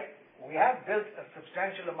 we have built a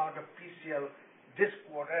substantial amount of PCL this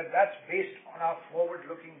quarter, and that's based on our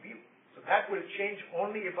forward-looking view. So that will change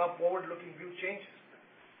only if our forward-looking view changes.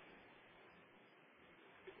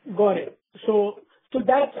 Got it. So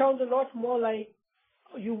that sounds a lot more like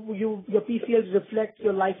your PCLs reflect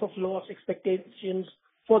your life of loss expectations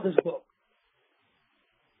for this book.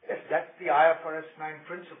 Yes, that's the IFRS 9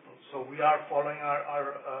 principle. So we are following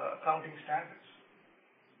our accounting standards.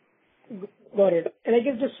 Got it. And I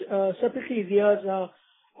guess just separately, Riaz,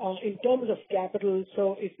 in terms of capital,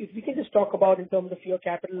 so if we can just talk about in terms of your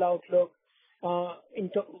capital outlook,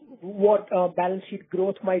 what balance sheet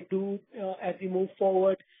growth might do as we move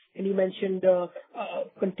forward. And you mentioned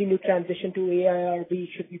continued transition to AIRB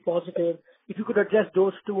should be positive. If you could address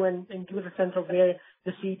those two and give us a sense of where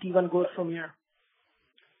the CET1 goes from here.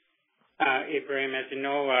 Ibrahim, as you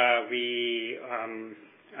know, we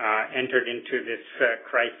entered into this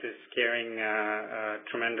crisis carrying a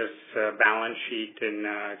tremendous balance sheet and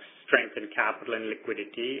strength in capital and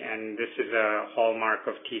liquidity, and this is a hallmark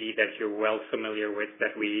of TD that you're well familiar with,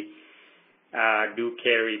 that we do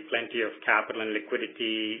carry plenty of capital and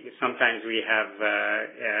liquidity. Sometimes we have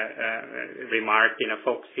remarked in a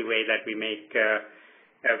folksy way that we make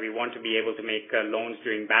we want to be able to make loans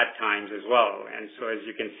during bad times as well. And so as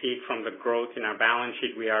you can see from the growth in our balance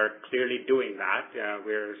sheet, we are clearly doing that.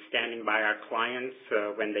 We're standing by our clients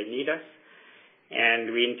when they need us,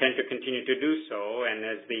 and we intend to continue to do so. And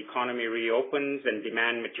as the economy reopens and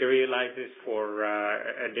demand materializes for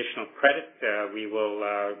additional credit, we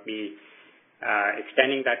will be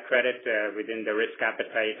extending that credit within the risk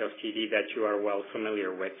appetite of TD that you are well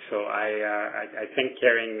familiar with. So I think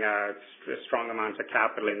carrying strong amounts of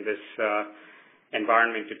capital in this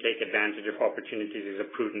environment to take advantage of opportunities is a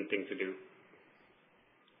prudent thing to do.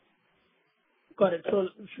 Got it. So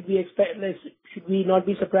should we not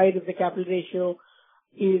be surprised if the capital ratio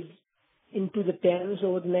is into the 10s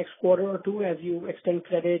over the next quarter or two as you extend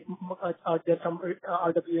credit? Are there some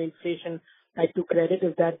RWA inflation tied to credit?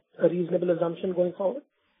 Is that a reasonable assumption going forward?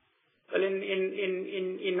 Well,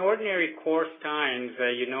 in ordinary course times,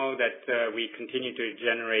 you know that we continue to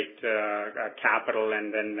generate capital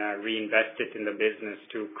and then reinvest it in the business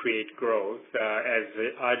to create growth. As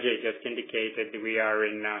Ajay just indicated, we are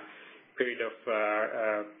in a period of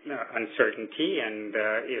uncertainty, and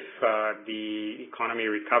if the economy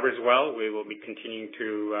recovers well, we will be continuing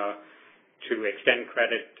to extend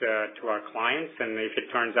credit to our clients. And if it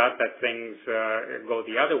turns out that things go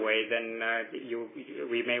the other way, then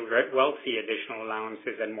we may well see additional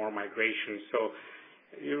allowances and more migration. So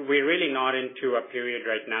we're really not into a period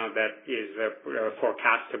right now that is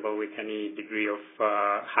forecastable with any degree of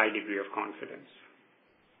high degree of confidence.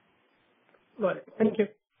 Got it. Thank you.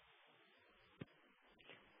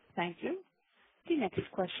 Thank you. The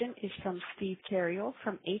next question is from Steve Theriault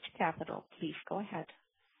from Eight Capital. Please go ahead.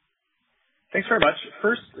 Thanks very much.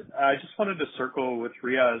 First, I just wanted to circle with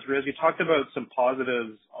Riaz. Riaz, you talked about some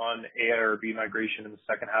positives on AIRB migration in the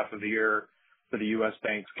second half of the year for the U.S.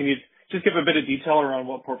 banks. Can you just give a bit of detail around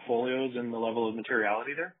what portfolios and the level of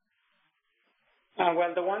materiality there?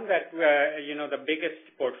 Well, the one that, the biggest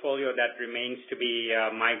portfolio that remains to be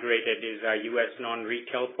migrated is our U.S.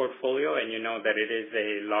 non-retail portfolio, and you know that it is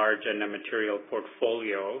a large and a material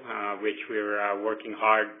portfolio, which we're working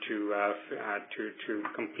hard to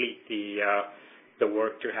complete the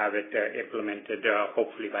work to have it implemented,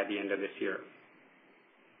 hopefully by the end of this year.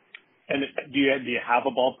 And do you have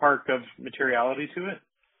a ballpark of materiality to it?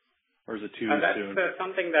 Or is it too soon? That's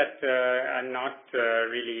something that I'm not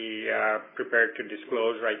really prepared to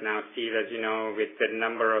disclose right now, Steve. As you know, with the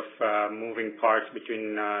number of moving parts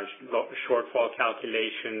between shortfall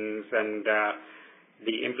calculations and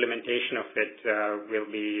the implementation of it,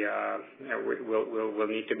 we'll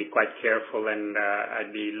need to be quite careful, and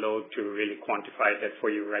I'd be loath to really quantify that for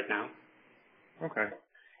you right now. Okay.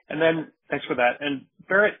 And then thanks for that. And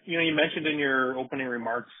Bharat, you mentioned in your opening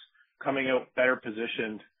remarks coming out better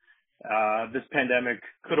positioned. This pandemic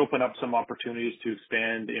could open up some opportunities to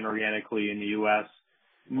expand inorganically in the U.S.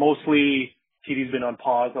 Mostly, TD's been on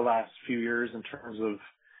pause the last few years in terms of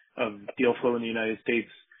deal flow in the United States.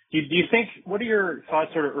 Do you think, what are your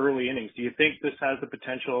thoughts sort of early innings? Do you think this has the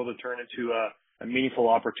potential to turn into a meaningful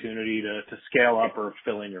opportunity to scale up or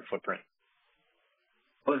fill in your footprint?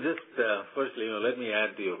 Well, just firstly, let me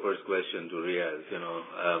add to your first question to Riaz.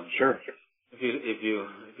 Sure. If you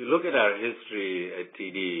look at our history at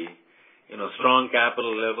TD, strong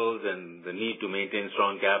capital levels and the need to maintain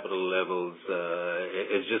strong capital levels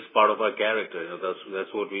is just part of our character.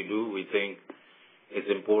 That's what we do. We think it's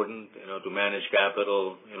important, to manage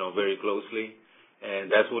capital, very closely, and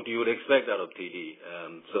that's what you would expect out of TD.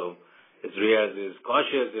 So, as Riaz is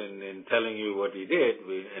cautious in telling you what he did,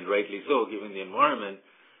 and rightly so, given the environment,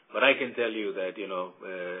 but I can tell you that,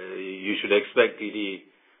 you should expect TD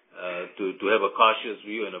to have a cautious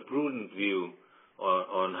view and a prudent view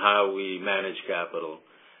on how we manage capital.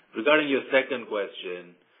 Regarding your second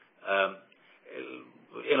question,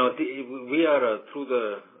 we are a through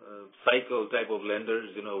the cycle type of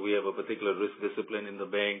lenders. We have a particular risk discipline in the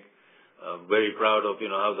bank. Very proud of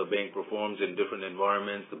how the bank performs in different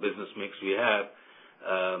environments. The business mix we have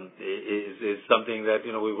is something that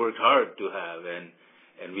we worked hard to have,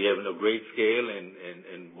 and we have a great scale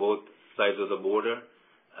in both sides of the border.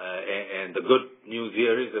 And the good news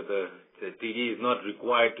here is that the TD is not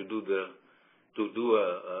required to do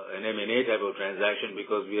an M&A type of transaction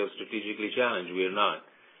because we are strategically challenged. We are not.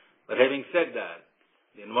 But having said that,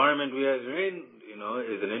 the environment we are in,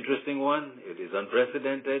 is an interesting one. It is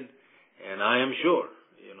unprecedented, and I am sure,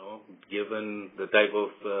 given the type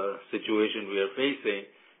of situation we are facing,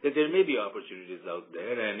 that there may be opportunities out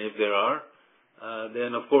there, and if there are,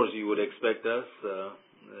 then of course you would expect us to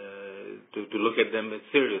look at them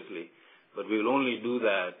seriously. But we will only do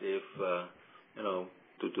that if,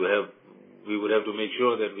 we would have to make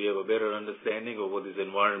sure that we have a better understanding of what this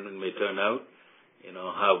environment may turn out,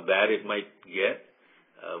 how bad it might get.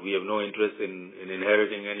 We have no interest in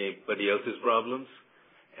inheriting anybody else's problems,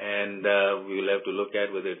 and we will have to look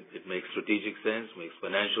at whether it makes strategic sense, makes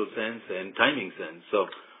financial sense, and timing sense. So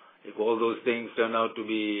if all those things turn out to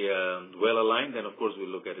be well aligned, then of course we'll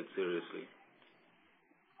look at it seriously.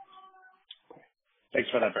 Thanks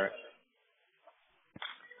for that, Barrett.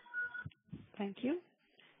 Thank you.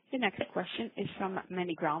 The next question is from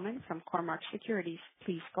Meny Grauman from Cormark Securities.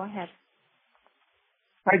 Please go ahead.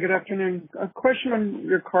 Hi, good afternoon. A question on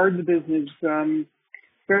your cards business.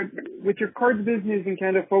 With your cards business in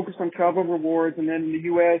Canada focused on travel rewards, and then in the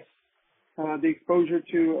U.S., the exposure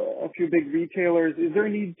to a few big retailers, is there a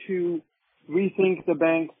need to rethink the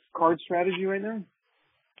bank's card strategy right now?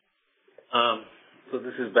 So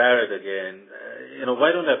this is Barrett again.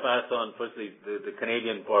 Why don't I pass on firstly the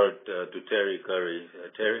Canadian part to Terry Curry.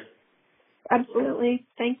 Terry? Absolutely.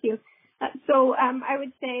 Thank you. So I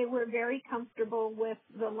would say we're very comfortable with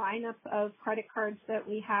the lineup of credit cards that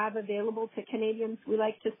we have available to Canadians. We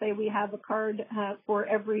like to say we have a card for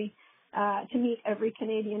every to meet every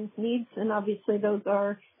Canadian's needs, and obviously those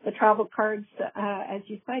are the travel cards, as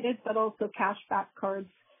you cited, but also cashback cards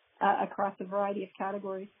across a variety of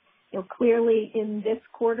categories. Clearly in this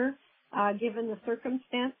quarter, given the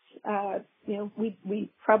circumstance,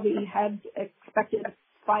 we probably had expected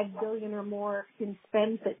 $5 billion or more in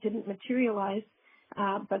spend that didn't materialize.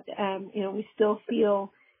 But we still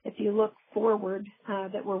feel, if you look forward,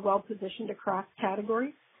 that we're well positioned across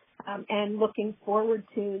categories, and looking forward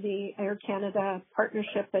to the Air Canada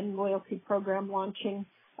partnership and loyalty program launching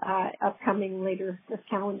upcoming later this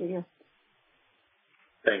calendar year.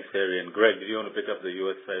 Thanks, Terry. And Greg, do you want to pick up the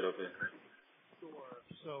U.S. side of it? Sure.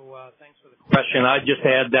 So thanks for the question. I'd just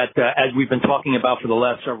add that as we've been talking about for the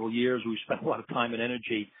last several years, we've spent a lot of time and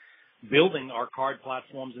energy building our card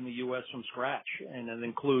platforms in the U.S. from scratch. And it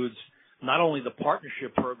includes not only the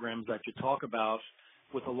partnership programs that you talk about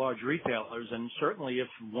with the large retailers, and certainly if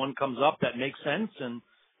one comes up that makes sense and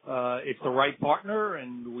it's the right partner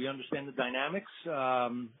and we understand the dynamics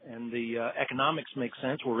and the economics make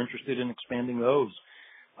sense, we're interested in expanding those.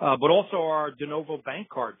 But also our de novo bank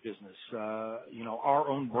card business, our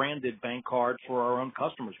own branded bank card for our own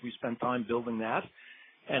customers. We spend time building that,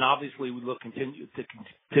 and obviously we look to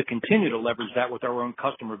continue to leverage that with our own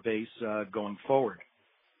customer base going forward.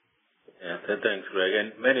 Yeah, thanks, Greg.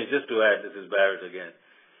 And Meny, just to add, this is Barrett again.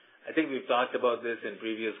 I think we've talked about this in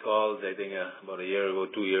previous calls. I think about a year ago,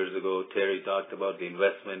 2 years ago, Terry talked about the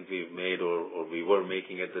investment we've made or we were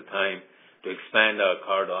making at the time to expand our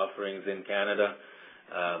card offerings in Canada.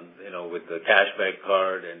 With the cashback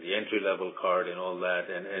card and the entry-level card and all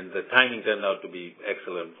that. And the timing turned out to be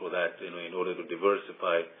excellent for that, in order to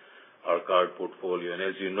diversify our card portfolio. And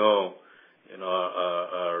as you know,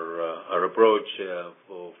 our approach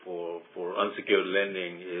for unsecured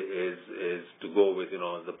lending is to go with,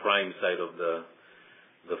 the prime side of the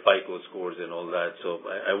FICO scores and all that. So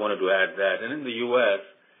I wanted to add that. And in the U.S.,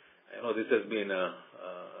 I know this has been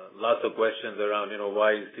lots of questions around,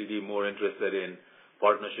 why is TD more interested in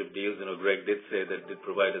partnership deals. Greg did say that did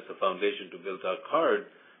provide us a foundation to build our card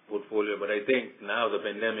portfolio, but I think now the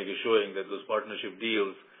pandemic is showing that those partnership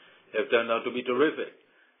deals have turned out to be terrific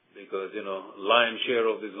because, lion's share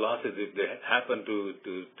of these losses, if they happen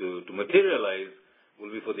to materialize, will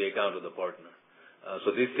be for the account of the partner. So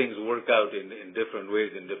these things work out in different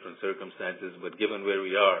ways in different circumstances, but given where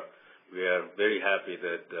we are very happy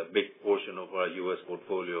that a big portion of our U.S.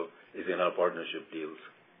 portfolio is in our partnership deals.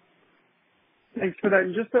 Thanks for that.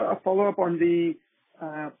 And just a follow-up on the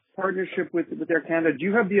partnership with Air Canada, do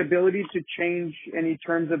you have the ability to change any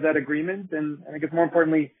terms of that agreement? And I guess more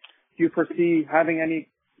importantly, do you foresee having any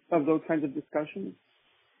of those kinds of discussions?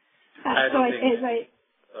 Sorry, go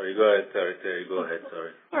ahead, Terry. Go ahead,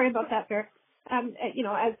 sorry. Sorry about that, Barrett. As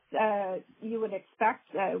you would expect,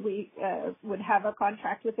 we would have a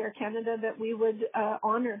contract with Air Canada that we would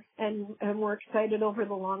honor, and we're excited over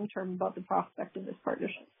the long term about the prospect of this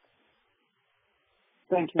partnership.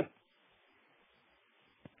 Thank you.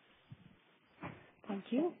 Thank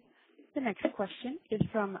you. The next question is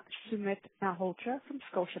from Sumit Malhotra from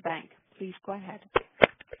Scotiabank. Please go ahead.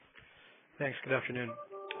 Thanks. Good afternoon.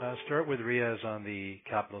 Start with Riaz on the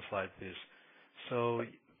capital slide, please. So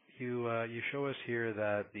you show us here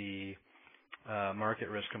that the market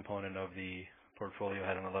risk component of the portfolio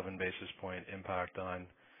had an 11 basis point impact on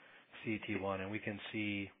CET1, and we can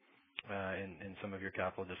see in some of your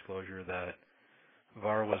capital disclosure that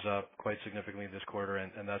VAR was up quite significantly this quarter,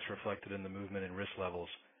 and that's reflected in the movement in risk levels.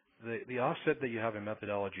 The offset that you have in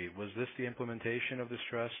methodology, was this the implementation of the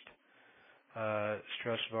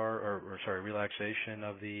relaxation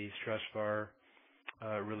of the stress VAR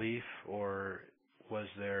relief, or was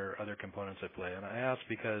there other components at play? And I ask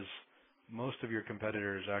because most of your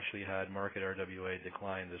competitors actually had market RWA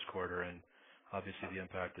decline this quarter, and obviously the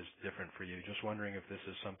impact is different for you. Just wondering if this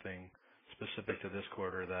is something specific to this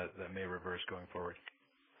quarter that may reverse going forward.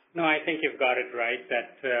 No, I think you've got it right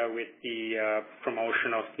that with the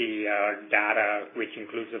promotion of the data, which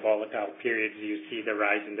includes the volatile periods, you see the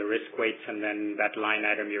rise in the risk weights, and then that line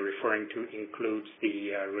item you're referring to includes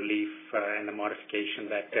the relief and the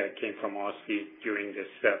modification that came from OSFI during this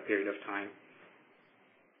period of time.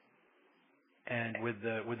 And with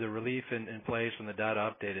the relief in place and the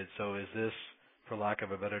data updated, so is this, for lack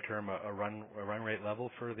of a better term, a run rate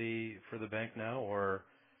level for the bank now, or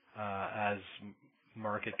as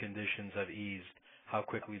market conditions have eased, how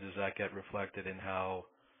quickly does that get reflected in how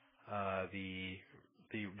the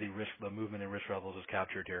movement in risk levels is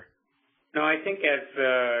captured here? No, I think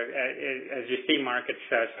as you see markets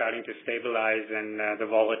starting to stabilize and the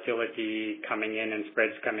volatility coming in and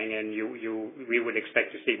spreads coming in, we would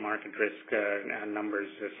expect to see market risk numbers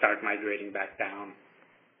start migrating back down.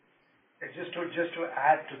 Just to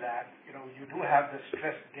add to that, you do have the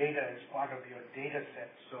stress data as part of your data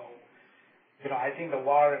set, so I think the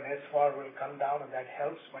VaR and SVaR will come down, and that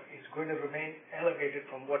helps, but it's going to remain elevated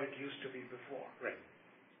from what it used to be before. Right.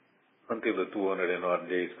 Until the 200 and odd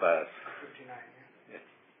days pass. 59, yeah.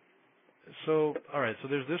 So, all right. So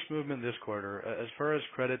there's this movement this quarter. As far as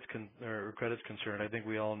credit's concerned, I think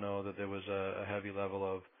we all know that there was a heavy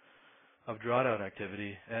level of drawdown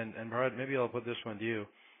activity. And Bharat, maybe I'll put this one to you.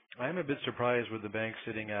 I am a bit surprised with the bank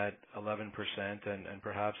sitting at 11%, and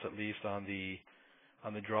perhaps at least on the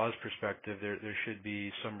draws perspective, there should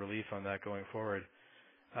be some relief on that going forward.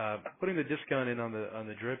 Putting the discount in on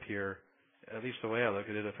the DRIP here, at least the way I look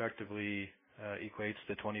at it, effectively equates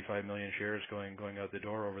to 25 million shares going out the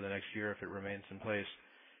door over the next year if it remains in place.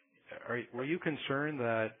 Were you concerned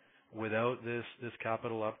that without this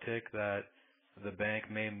capital uptick that the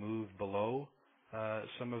bank may move below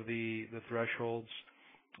some of the thresholds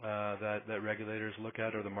that regulators look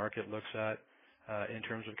at or the market looks at in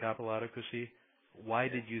terms of capital adequacy? Why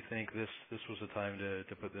did you think this was the time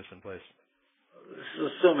to put this in place? So,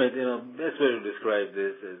 Sumit, best way to describe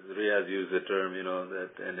this is Riaz used the term,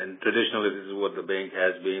 that, and traditionally this is what the bank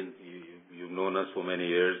has been. You've known us for many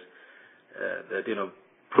years. That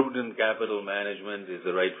prudent capital management is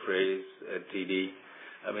the right phrase at TD.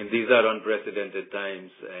 I mean, these are unprecedented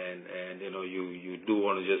times, and you do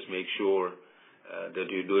want to just make sure that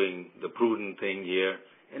you're doing the prudent thing here.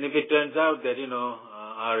 And if it turns out that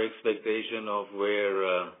our expectation of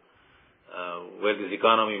where this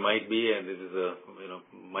economy might be, and this is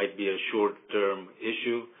might be a short-term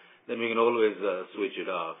issue, then we can always switch it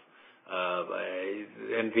off.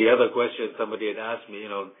 And the other question somebody had asked me,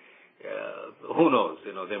 who knows?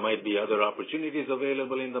 There might be other opportunities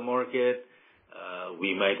available in the market.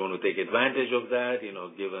 We might want to take advantage of that,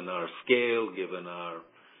 given our scale, given our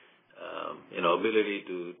ability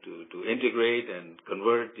to integrate and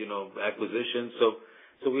convert, acquisitions.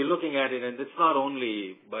 So we're looking at it, and it's not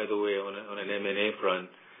only, by the way, on an M&A front,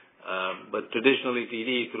 but traditionally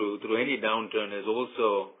TD through any downturn has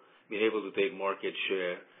also been able to take market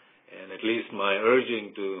share. And at least my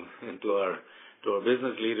urging to our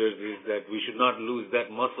business leaders is that we should not lose that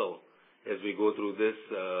muscle as we go through this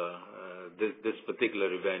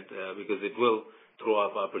particular event, because it will throw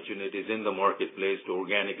up opportunities in the marketplace to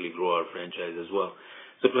organically grow our franchise as well.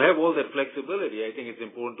 So to have all that flexibility, I think it's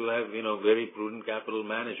important to have, very prudent capital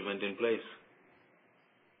management in place.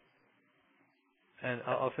 And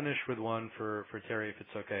I'll finish with one for Terry, if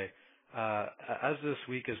it's okay. As this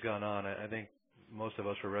week has gone on, I think most of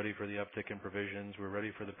us were ready for the uptick in provisions. We're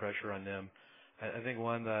ready for the pressure on NIM. I think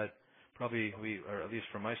one that probably we, or at least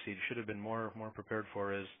from my seat, should have been more prepared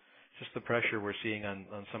for is just the pressure we're seeing on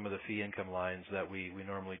some of the fee income lines that we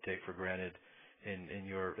normally take for granted in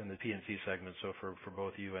the P&C segment. So for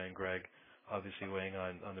both you and Greg, obviously weighing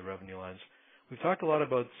on the revenue lines. We've talked a lot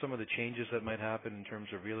about some of the changes that might happen in terms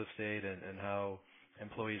of real estate and how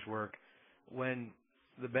employees work. When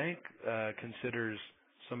the bank considers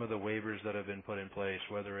some of the waivers that have been put in place,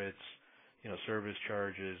 whether it's service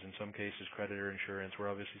charges, in some cases creditor insurance, we're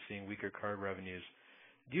obviously seeing weaker card revenues.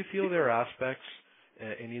 Do you feel there are aspects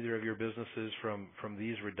in either of your businesses from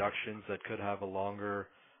these reductions that could have a longer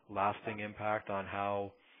lasting impact on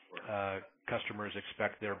how customers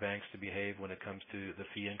expect their banks to behave when it comes to the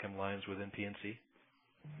fee income lines within P&C?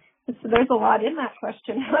 So there's a lot in that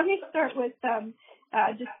question. Let me start with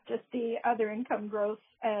just the other income growth,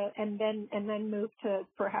 and then move to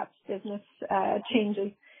perhaps business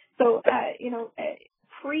changes. So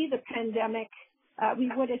pre the pandemic,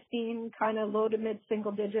 we would have seen kind of low to mid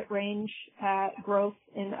single digit range growth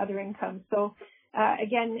in other income. So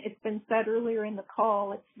again, it's been said earlier in the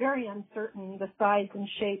call, it's very uncertain the size and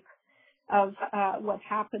shape of what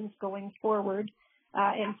happens going forward.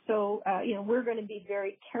 And so, we're going to be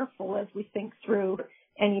very careful as we think through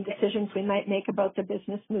any decisions we might make about the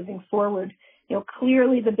business moving forward.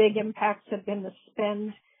 Clearly the big impacts have been the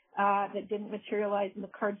spend that didn't materialize in the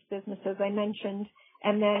cards business, as I mentioned,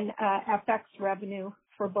 and then FX revenue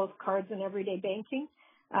for both cards and everyday banking.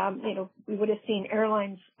 We would have seen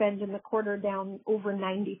airline spend in the quarter down over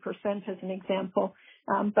 90% as an example.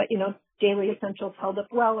 But daily essentials held up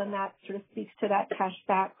well, and that sort of speaks to that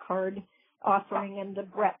cashback card offering and the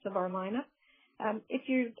breadth of our lineup. If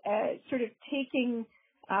you're sort of taking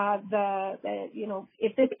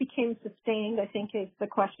if this became sustained, I think is the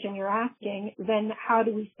question you're asking, then how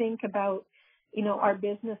do we think about, our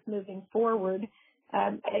business moving forward?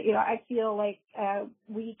 I feel like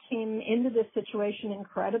we came into this situation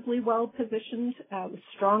incredibly well positioned with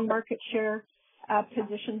strong market share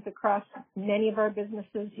positions across many of our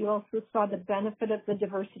businesses. You also saw the benefit of the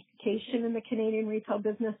diversification in the Canadian retail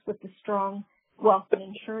business with the strong wealth and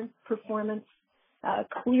insurance performance.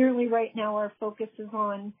 Clearly right now our focus is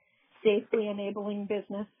on safely enabling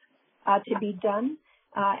business to be done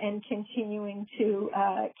and continuing to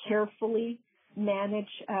carefully manage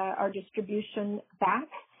our distribution back.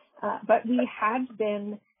 But we have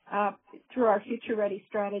been, through our Future Ready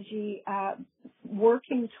strategy,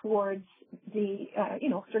 working towards the,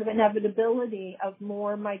 sort of inevitability of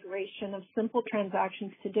more migration of simple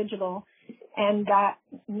transactions to digital, and that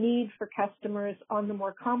need for customers on the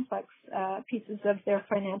more complex pieces of their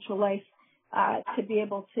financial life to be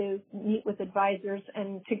able to meet with advisors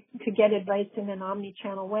and to get advice in an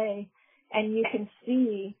omni-channel way. And you can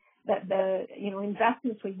see that the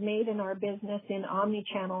investments we've made in our business in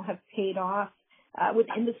omni-channel have paid off with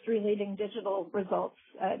industry-leading digital results.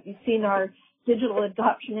 You've seen our digital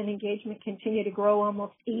adoption and engagement continue to grow,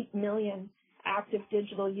 almost 8 million active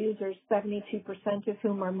digital users, 72% of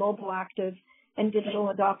whom are mobile active, and digital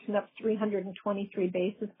adoption up 323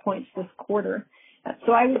 basis points this quarter.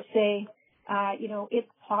 So I would say, it's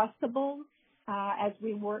possible as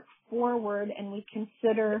we work forward and we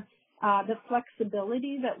consider the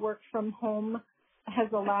flexibility that work from home has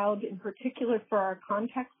allowed, in particular for our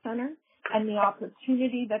contact center, and the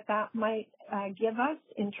opportunity that might give us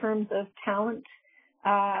in terms of talent,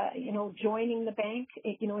 joining the bank,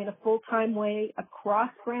 in a full-time way across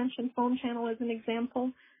branch and phone channel as an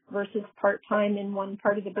example, versus part-time in one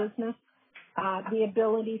part of the business. The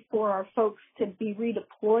ability for our folks to be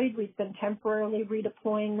redeployed. We've been temporarily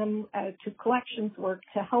redeploying them to collections work,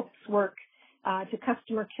 to helps work, to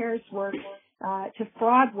customer cares work, to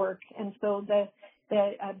fraud work. And so the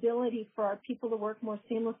ability for our people to work more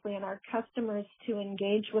seamlessly and our customers to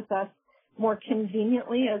engage with us more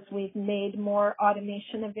conveniently as we've made more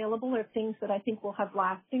automation available are things that I think will have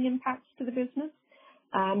lasting impacts to the business.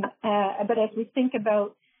 But as we think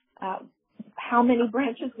about how many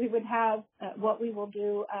branches we would have, what we will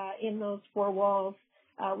do in those four walls,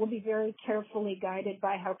 will be very carefully guided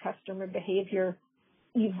by how customer behavior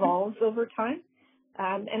evolves over time.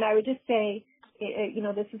 And I would just say,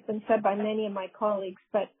 this has been said by many of my colleagues,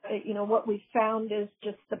 but, what we've found is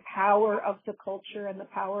just the power of the culture and the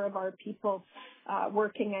power of our people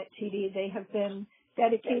working at TD. They have been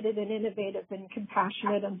dedicated and innovative and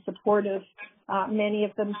compassionate and supportive, many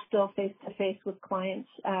of them still face-to-face with clients,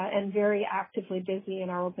 and very actively busy in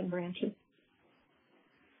our open branches.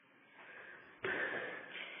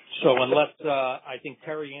 So unless I think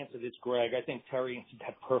Terry answered this, Greg, I think Terry answered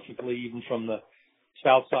that perfectly, even from the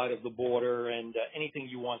south side of the border, and anything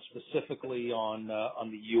you want specifically on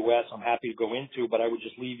the U.S., I'm happy to go into, but I would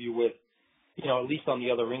just leave you with, at least on the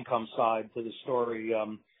other income side to the story,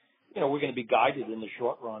 we're going to be guided in the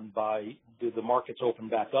short run by, do the markets open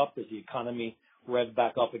back up? Does the economy rev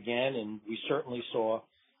back up again? And we certainly saw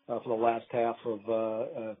for the last half of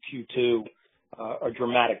Q2 a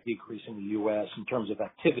dramatic decrease in the U.S. in terms of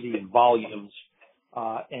activity and volumes.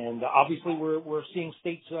 And obviously we're seeing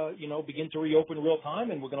states, begin to reopen real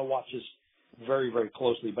time, and we're going to watch this very, very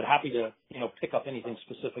closely. But happy to, pick up anything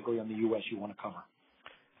specifically on the U.S. you want to cover.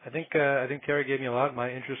 I think Terry gave me a lot. My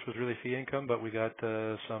interest was really fee income, but we got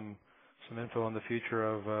some info on the future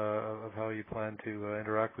of how you plan to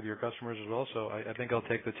interact with your customers as well. So I think I'll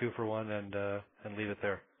take the 2-for-1 and leave it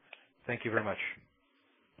there. Thank you very much.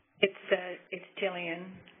 It's Jillian.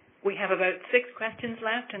 We have about 6 questions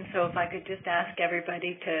left, and so if I could just ask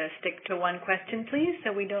everybody to stick to one question, please,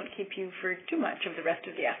 so we don't keep you for too much of the rest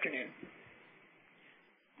of the afternoon.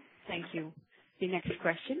 Thank you. The next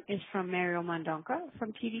question is from Mario Mendonca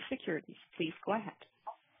from TD Securities. Please go ahead.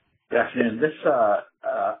 Good afternoon. This,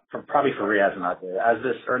 probably for Riaz and Ajay, as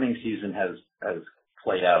this earnings season has has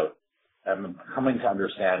played out, I'm coming to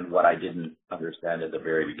understand what I didn't understand at the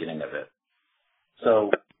very beginning of it.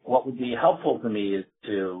 So what would be helpful to me is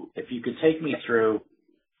if you could take me through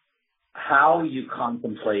how you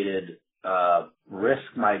contemplated risk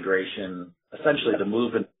migration, essentially the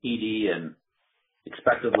move in PD and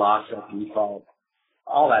expected loss at default,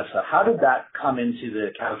 all that stuff. How did that come into the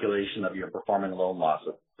calculation of your performing loan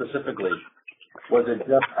losses? Specifically, was it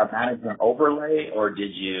just a management overlay, or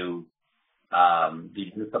did you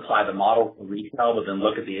just apply the model for retail but then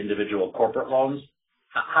look at the individual corporate loans?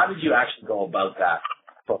 How did you actually go about that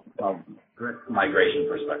from a risk migration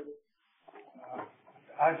perspective?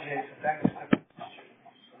 Jason, thanks for the question.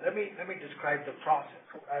 Let me describe the process.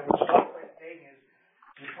 What I would start by saying is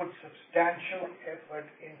we put substantial effort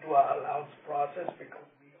into our allowance process because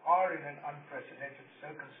we are in an unprecedented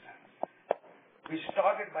circumstance. We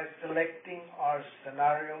started by selecting our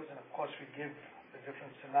scenarios, and of course we give the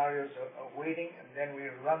different scenarios a weighting, and then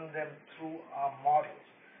we run them through our models.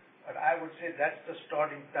 But I would say that was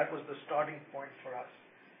the starting point for us.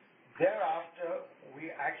 Thereafter,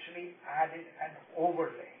 we actually added an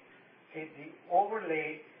overlay. Okay, the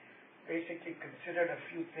overlay basically considered a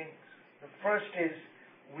few things. The first is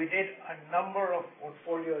we did a number of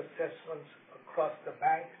portfolio assessments across the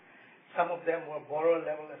bank. Some of them were borrower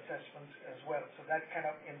level assessments as well. So that kind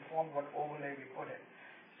of informed what overlay we put in.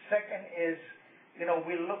 Second is,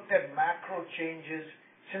 we looked at macro changes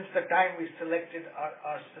since the time we selected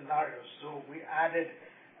our scenarios. So we added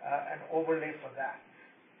an overlay for that.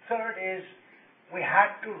 Third is we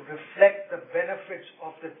had to reflect the benefits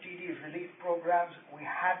of the TD relief programs. We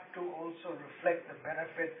had to also reflect the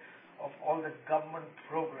benefit of all the government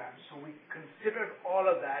programs. So we considered all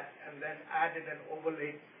of that and then added an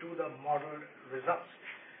overlay to the modeled results.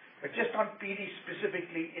 But just on PD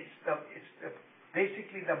specifically, it's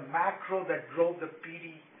basically the macro that drove the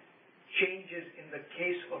PD changes in the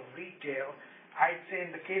case of retail. I'd say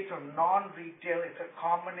in the case of non-retail, it's a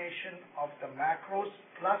combination of the macros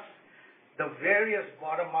plus the various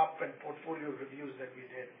bottom-up and portfolio reviews that we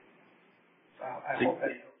did. So I hope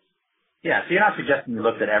that helps. Yeah, so you're not suggesting you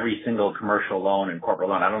looked at every single commercial loan and corporate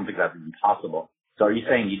loan. I don't think that's even possible. So are you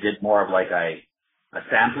saying you did more of like a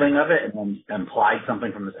sampling of it and then implied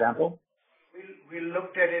something from the sample? We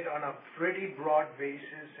looked at it on a pretty broad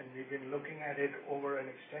basis, and we've been looking at it over an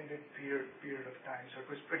extended period of time. So it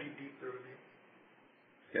was pretty deep, the review.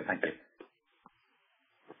 Okay, thank you.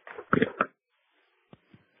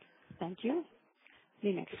 Thank you.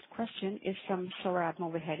 The next question is from Sohrab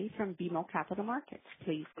Movahedi from BMO Capital Markets.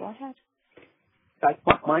 Please go ahead.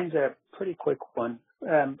 Mine's a pretty quick one.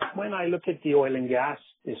 When I look at the oil and gas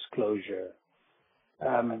disclosure,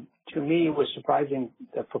 to me it was surprising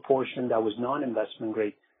the proportion that was non-investment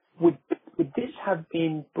grade. Would this have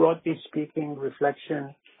been, broadly speaking,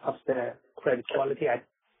 reflection of the credit quality at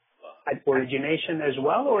origination as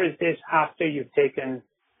well, or is this after you've taken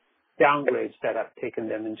downgrades that have taken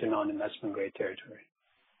them into non-investment grade territory?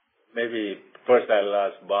 Maybe first I'll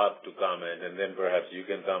ask Bob to comment, and then perhaps you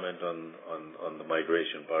can comment on the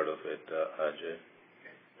migration part of it, Ajay.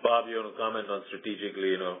 Bob, you want to comment on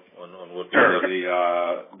strategically, on what? Sure. The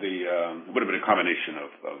would have been a combination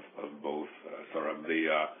of both.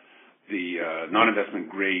 The non-investment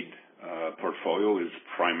grade portfolio is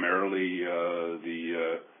primarily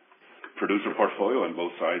the producer portfolio on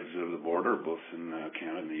both sides of the border, both in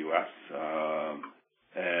Canada and the U.S.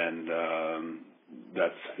 And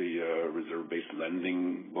that's the reserve-based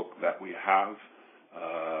lending book that we have.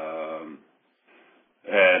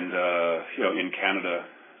 In Canada,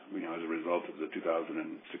 as a result of the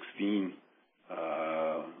 2016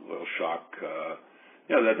 oil shock,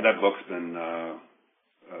 that book's been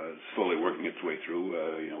slowly working its way through.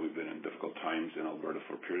 We've been in difficult times in Alberta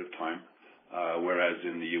for a period of time, whereas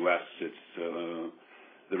in the U.S., it's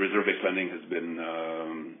the reserve-based lending has been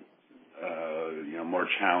more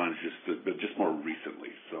challenged, but just more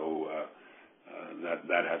recently. So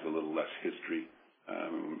that has a little less history,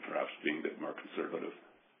 perhaps being a bit more conservative.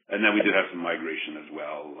 And then we did have some migration as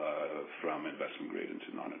well from investment grade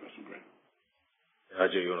into non-investment grade.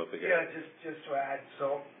 Ajay, you want to pick it up? Yeah, just to add.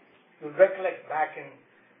 So you recollect back in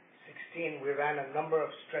 2016, we ran a number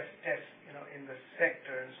of stress tests, in the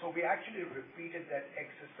sector. And so we actually repeated that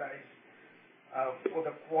exercise for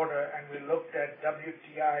the quarter, and we looked at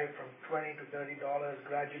WTI from $20 to $30,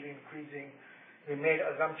 gradually increasing. We made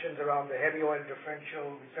assumptions around the heavy oil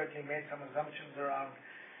differential. We certainly made some assumptions around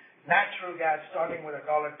natural gas, starting with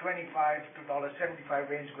 $1.25 to $1.75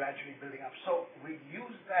 range, gradually building up. So we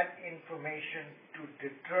used that information to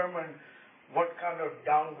determine what kind of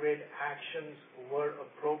downgrade actions were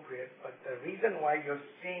appropriate. But the reason why you're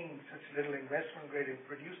seeing such little investment grade in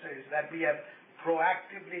producer is that we have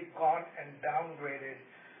proactively gone and downgraded,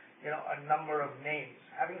 a number of names.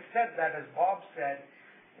 Having said that, as Bob said,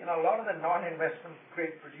 a lot of the non-investment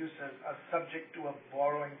grade producers are subject to a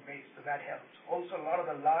borrowing base, so that helps. Also, a lot of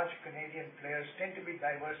the large Canadian players tend to be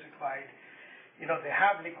diversified. They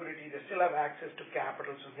have liquidity, they still have access to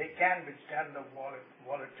capital, so they can withstand the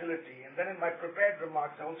volatility. And then in my prepared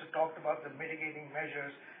remarks, I also talked about the mitigating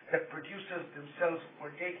measures that producers themselves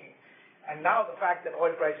were taking. And now the fact that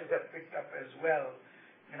oil prices have picked up as well,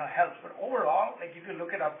 helps. But overall, if you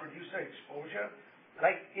look at our producer exposure,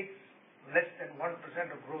 it's less than 1%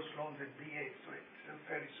 of gross loans at BA, so it's still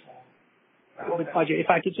fairly small. But Ajay, if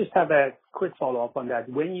I could just have a quick follow-up on that.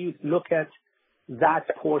 When you look at that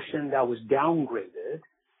portion that was downgraded,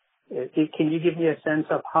 can you give me a sense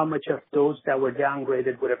of how much of those that were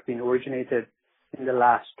downgraded would have been originated in the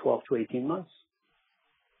last 12 to 18 months?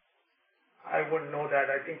 I wouldn't know that.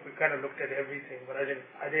 I think we kind of looked at everything, but I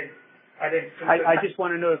didn't. I just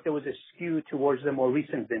want to know if there was a skew towards the more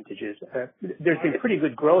recent vintages. There's been pretty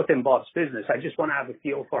good growth in Bob's business. I just want to have a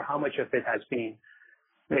feel for how much of it has been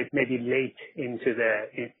maybe late into the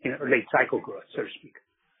late cycle growth, so to speak.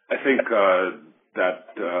 I think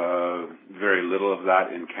that very little of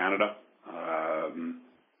that in Canada,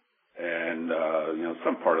 and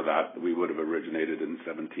some part of that we would have originated in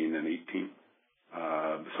 17 and 18.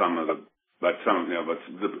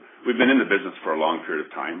 We've been in the business for a long period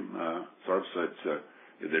of time, so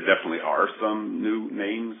there definitely are some new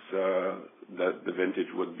names that the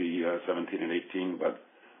vintage would be 17 and 18, but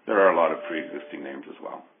there are a lot of pre-existing names as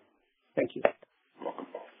well. Thank you. You're welcome.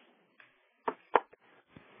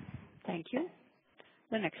 Thank you.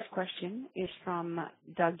 The next question is from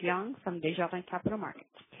Doug Young from Desjardins Capital Markets.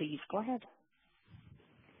 Please go ahead.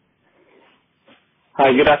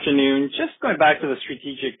 Hi, good afternoon. Just going back to the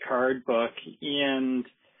strategic card book, and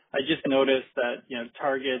I just noticed that,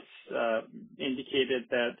 Target's indicated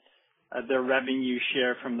that their revenue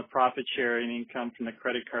share from the profit sharing income from the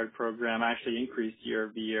credit card program actually increased year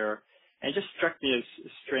over year. And it just struck me as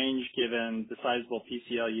strange given the sizable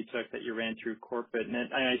PCL you took that you ran through corporate. And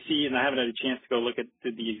I see, and I haven't had a chance to go look at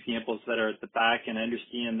the examples that are at the back, and I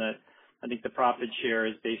understand that I think the profit share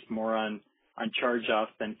is based more on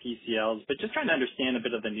charge-offs than PCLs, but just trying to understand a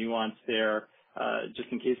bit of the nuance there,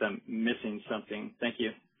 just in case I'm missing something. Thank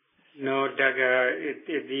you. No, Doug,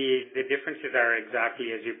 the differences are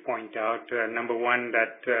exactly as you point out. Number one,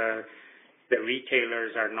 that the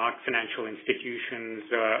retailers are not financial institutions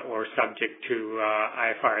or subject to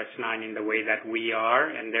IFRS 9 in the way that we are,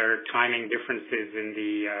 and there are timing differences in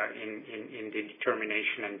the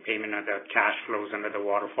determination and payment of the cash flows under the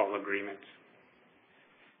waterfall agreements.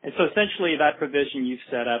 And so essentially that provision you've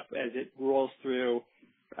set up as it rolls through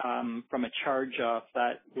from a charge-off,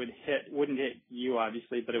 that wouldn't hit you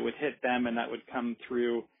obviously, but it would hit them, and that would come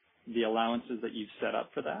through the allowances that you've set up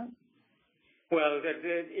for that? Well,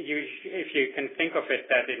 if you can think of it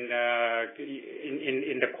that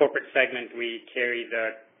in the corporate segment we carry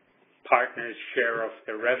the partner's share of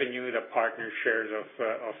the revenue, the partner's shares of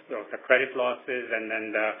the credit losses, and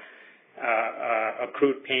then the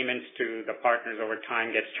accrued payments to the partners over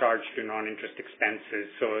time gets charged to non-interest expenses.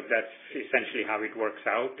 So that's essentially how it works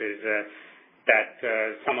out, is that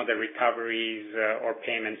some of the recoveries or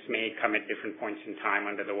payments may come at different points in time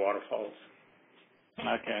under the waterfalls.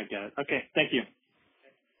 Okay, I get it. Okay, thank you.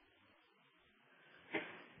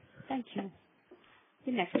 Thank you.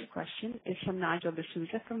 The next question is from Nigel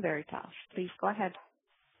D'Souza from Veritas. Please go ahead.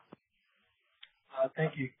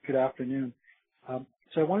 Thank you. Good afternoon.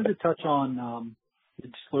 So I wanted to touch on the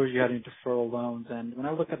disclosure you had in deferral loans, and when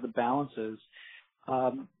I look at the balances,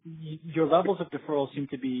 your levels of deferral seem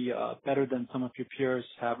to be better than some of your peers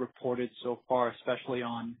have reported so far, especially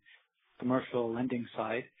on commercial lending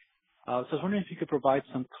side. So I was wondering if you could provide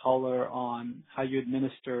some color on how you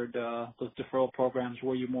administered those deferral programs.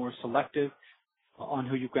 Were you more selective on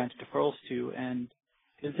who you granted deferrals to, and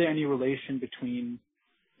is there any relation between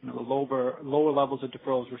the lower levels of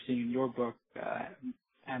deferrals we're seeing in your book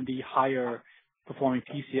and the higher performing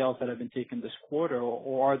PCLs that have been taken this quarter,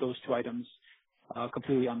 or are those two items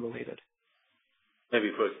completely unrelated?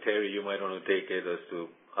 Maybe first, Terry, you might want to take it as to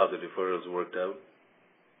how the deferrals worked out.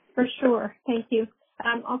 For sure. Thank you.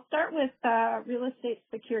 I'll start with real estate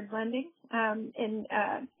secured lending in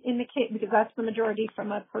the case, because that's the majority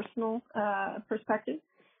from a personal perspective.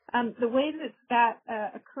 The way that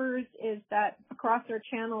occurs is that across our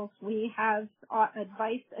channels we have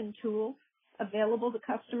advice and tools available to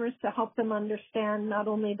customers to help them understand not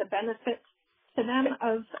only the benefits to them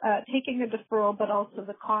of taking a deferral, but also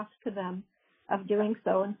the cost to them of doing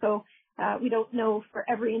so. And so we don't know for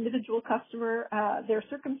every individual customer their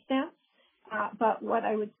circumstance. But what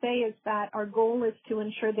I would say is that our goal is to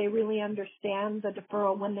ensure they really understand the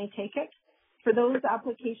deferral when they take it. For those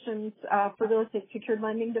applications, for those secured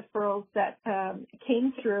lending deferrals that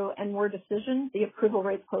came through and were decisioned, the approval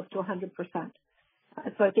rate's close to 100%.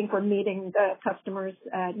 So I think we're meeting the customers'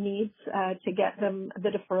 needs to get them the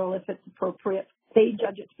deferral if it's appropriate. They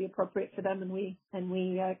judge it to be appropriate for them, and we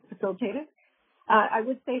facilitate it. I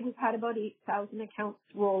would say we've had about 8,000 accounts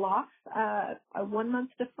roll off a 1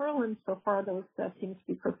 month deferral, and so far those seem to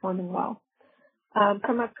be performing well.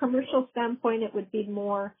 From a commercial standpoint, it would be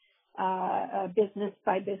more business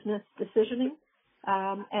by business decisioning,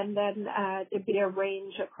 and then it'd be a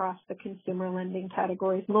range across the consumer lending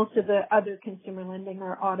categories. Most of the other consumer lending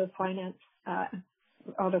are auto finance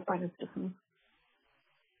decisions.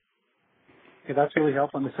 Okay, that's really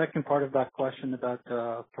helpful. And the second part of that question about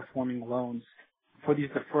performing loans, for these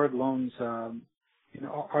deferred loans, are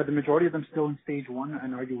the majority of them still in stage one,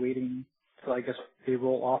 and are you waiting till, I guess, they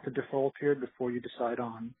roll off the deferral period before you decide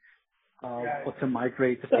on what to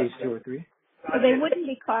migrate to stage 2 or 3? So they wouldn't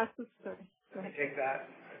be classes. Sorry. I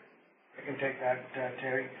can take that,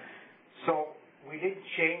 Terry. So we didn't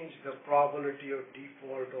change the probability of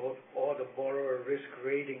default or the borrower risk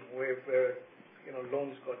rating where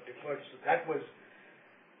loans got deferred. So that was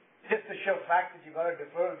just the sheer fact that you got a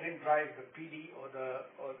deferral didn't drive the PD or the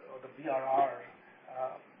BRR.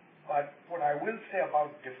 But what I will say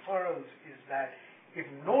about deferrals is that if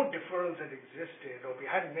no deferrals had existed or we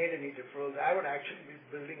hadn't made any deferrals, I would actually be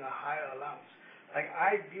building a higher allowance. Like,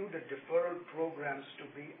 I view the deferral programs to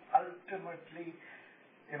be ultimately,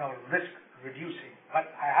 risk reducing.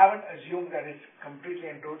 But I haven't assumed that it's completely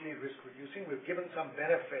and totally risk reducing. We've given some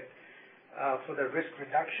benefit for the risk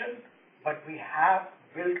reduction, but we have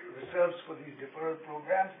built reserves for these deferral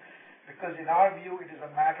programs because in our view it is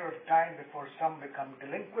a matter of time before some become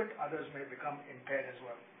delinquent, others may become impaired as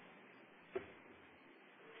well.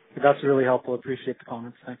 That's really helpful. Appreciate the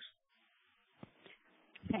comments. Thanks.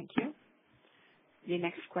 Thank you. The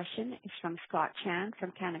next question is from Scott Chan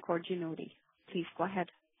from Canaccord Genuity. Please go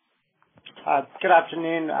ahead. Good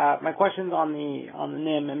afternoon. My question's on the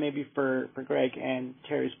NIM, and maybe for Greg and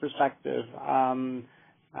Terry's perspective.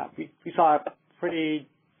 We saw a pretty,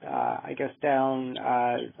 down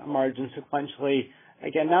margin sequentially.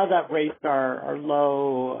 Again, now that rates are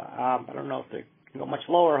low, I don't know if they can go much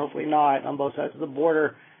lower, hopefully not, on both sides of the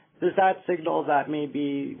border. Does that signal that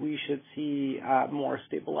maybe we should see more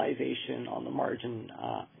stabilization on the margin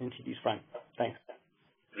in TD's front? Thanks.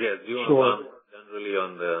 Yes, you want to comment generally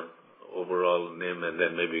on the overall NIM, and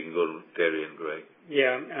then maybe we can go to Terry and Greg.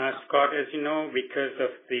 Yeah, Scott, as you know, because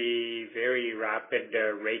of the very rapid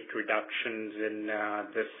rate reductions in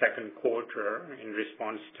the second quarter in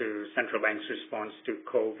response to central bank's response to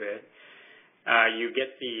COVID, you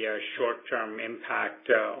get the short-term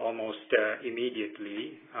impact almost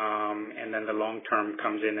immediately, and then the long-term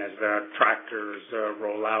comes in as the trackers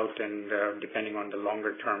roll out and depending on the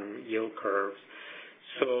longer-term yield curves.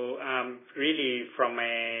 So really from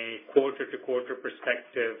a quarter-to-quarter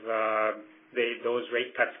perspective, those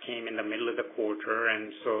rate cuts came in the middle of the quarter,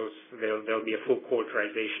 and so there'll be a full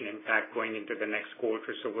quarterization impact going into the next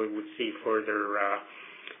quarter, so we would see further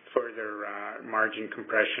margin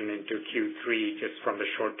compression into Q3 just from the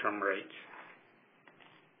short-term rates.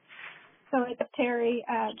 So it's Terry.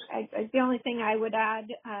 The only thing I would add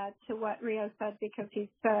to what Riaz said, because he's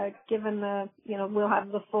given we'll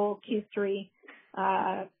have the full Q3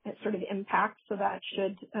 sort of impact, so that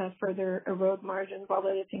should further erode margins, all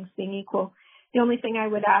other things being equal. The only thing I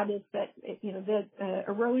would add is that the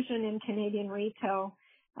erosion in Canadian retail,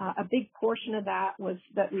 a big portion of that was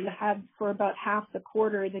that we had for about half the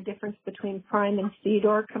quarter the difference between prime and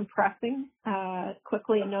CDOR compressing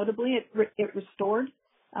quickly and notably. It restored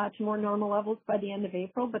to more normal levels by the end of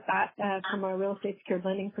April, but that from a real estate secured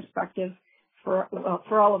lending perspective for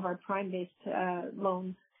all of our prime-based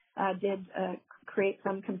loans did create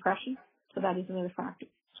some compression, so that is another factor.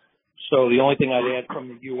 So the only thing I'd add from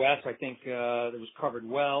the U.S., I think that was covered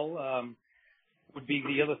well, would be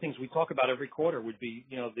the other things we talk about every quarter would be,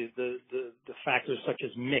 the factors such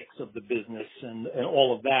as mix of the business and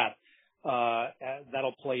all of that.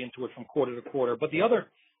 That'll play into it from quarter to quarter. But the other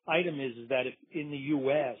item is that if in the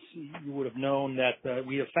U.S., you would have known that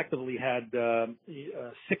we effectively had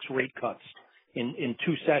 6 rate cuts in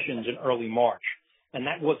 2 sessions in early March. And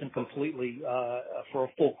that wasn't completely for a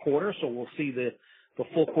full quarter, so we'll see the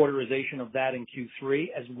full quarterization of that in Q3,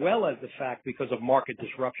 as well as the fact because of market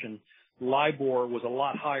disruption, LIBOR was a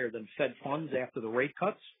lot higher than Fed funds after the rate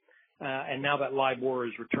cuts, and now that LIBOR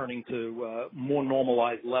is returning to more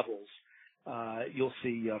normalized levels, you'll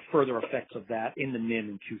see further effects of that in the NIM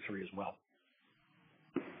in Q3 as well.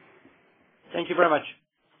 Thank you very much.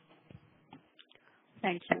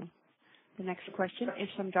 Thank you. The next question is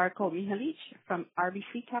from Darko Mihelic from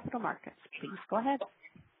RBC Capital Markets. Please go ahead.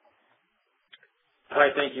 Hi,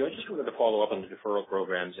 thank you. I just wanted to follow up on the deferral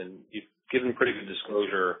programs, and you've given pretty good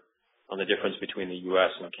disclosure on the difference between the U.S.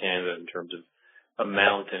 and Canada in terms of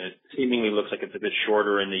amount, and it seemingly looks like it's a bit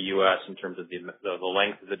shorter in the U.S. in terms of the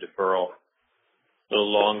length of the deferral, a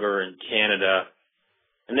little longer in Canada.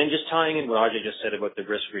 And then just tying in what Ajay just said about the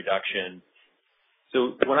risk reduction.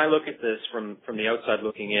 So when I look at this from the outside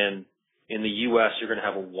looking in the U.S., you're going to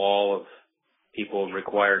have a wall of people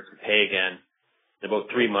required to pay again in about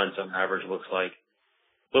 3 months on average, looks like.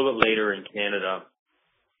 A little bit later in Canada.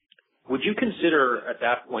 Would you consider at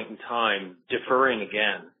that point in time deferring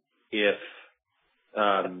again if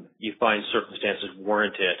you find circumstances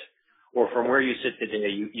warrant it? Or from where you sit today,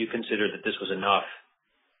 you consider that this was enough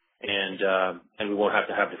and we won't have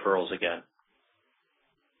to have deferrals again?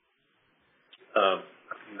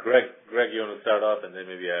 Greg, you want to start off, and then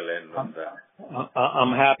maybe I'll end on that.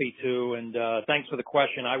 I'm happy to, and thanks for the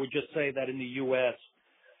question. I would just say that in the U.S.,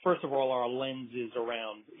 first of all, our lens is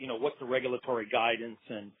around, what's the regulatory guidance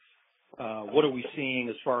and what are we seeing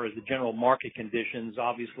as far as the general market conditions,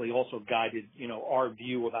 obviously also guided, our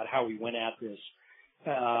view about how we went at this.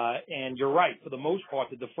 And you're right, for the most part,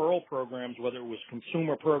 the deferral programs, whether it was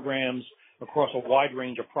consumer programs across a wide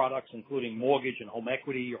range of products, including mortgage and home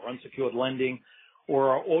equity or unsecured lending, or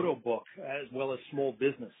our auto book, as well as small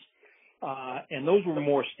business. And those were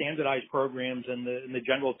more standardized programs, and the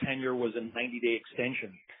general tenure was a 90-day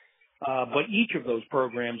extension. But each of those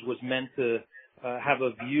programs was meant to have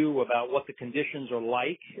a view about what the conditions are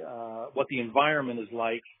like, what the environment is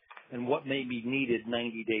like, and what may be needed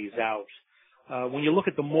 90 days out. When you look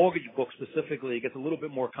at the mortgage book specifically, it gets a little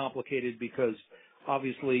bit more complicated because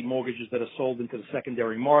obviously mortgages that are sold into the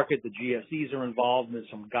secondary market, the GSEs are involved, and there's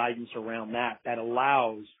some guidance around that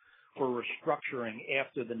allows for restructuring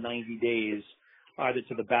after the 90 days, either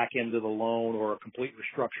to the back end of the loan or a complete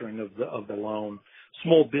restructuring of the loan.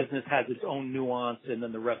 Small business has its own nuance, and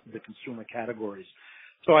then the rest of the consumer categories.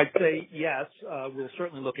 So I'd say yes, we'll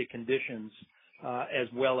certainly look at conditions as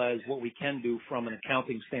well as what we can do from an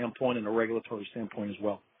accounting standpoint and a regulatory standpoint as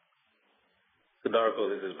well. Darko,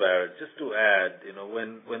 this is Barrett. Just to add,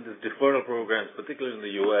 when the deferral programs, particularly in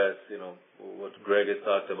the U.S., what Greg has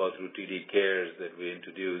talked about through TD Cares that we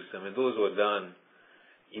introduced, those were done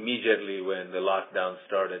immediately when the lockdown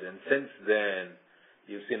started. And since then,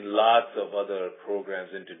 you've seen lots of other programs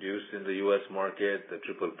introduced in the U.S. market. The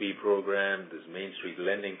PPP program, this Main Street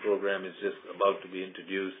Lending program is just about to be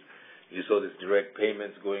introduced. You saw this direct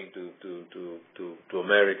payments going to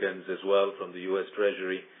Americans as well from the U.S.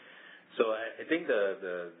 Treasury. So I think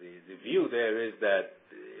the view there is that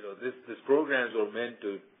these programs were meant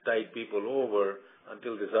to tide people over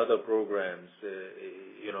until these other programs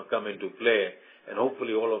come into play, and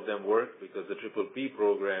hopefully all of them work, because the PPP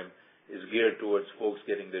program is geared towards folks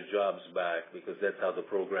getting their jobs back, because that's how the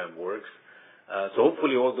program works. So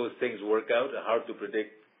hopefully all those things work out. Hard to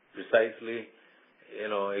predict precisely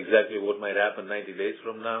exactly what might happen 90 days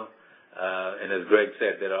from now. And as Greg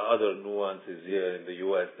said, there are other nuances here in the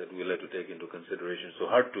U.S. that we'll have to take into consideration. So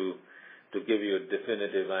hard to give you a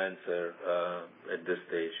definitive answer at this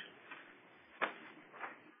stage.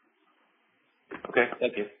 Okay,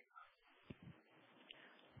 thank you.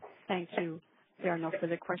 Thank you. There are no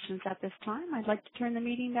further questions at this time. I'd like to turn the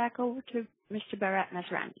meeting back over to Mr. Bharat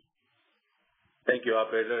Masrani. Thank you,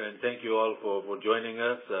 operator, and thank you all for joining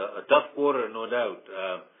us. A tough quarter, no doubt.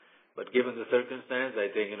 But given the circumstance, I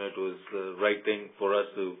think it was the right thing for us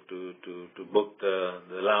to book the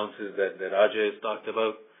allowances that Ajay has talked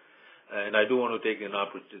about. And I do want to take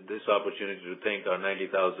this opportunity to thank our 90,000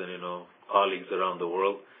 colleagues around the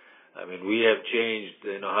world. We have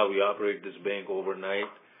changed how we operate this bank overnight.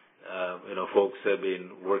 Folks have been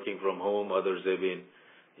working from home. Others have been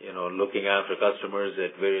looking after customers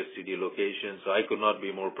at various TD locations. So I could not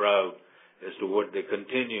be more proud as to what they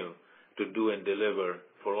continue to do and deliver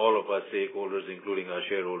for all of our stakeholders, including our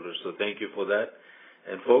shareholders. So thank you for that.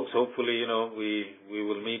 And folks, hopefully, we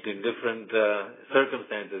will meet in different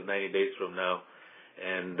circumstances 90 days from now.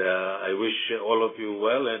 And I wish all of you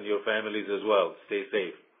well, and your families as well. Stay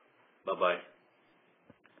safe. Bye-bye.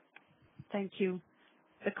 Thank you.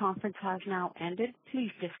 The conference has now ended.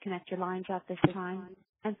 Please disconnect your lines at this time,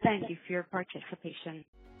 and thank you for your participation.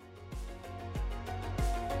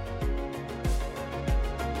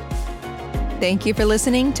 Thank you for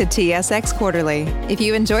listening to TSX Quarterly. If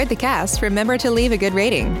you enjoyed the cast, remember to leave a good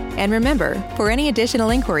rating. And remember, for any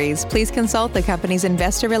additional inquiries, please consult the company's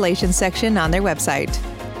investor relations section on their website.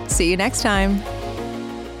 See you next time.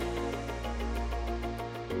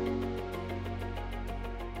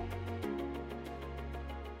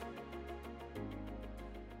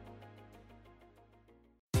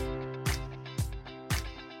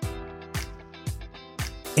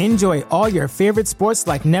 Enjoy all your favorite sports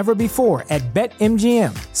like never before at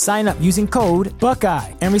BetMGM. Sign up using code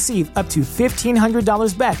Buckeye and receive up to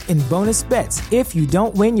 $1,500 back in bonus bets if you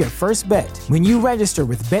don't win your first bet. When you register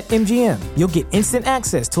with BetMGM, you'll get instant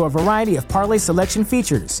access to a variety of parlay selection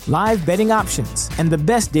features, live betting options, and the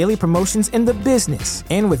best daily promotions in the business.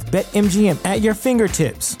 And with BetMGM at your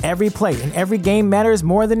fingertips, every play and every game matters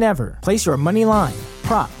more than ever. Place your money line,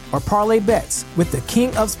 prop, or parlay bets with the king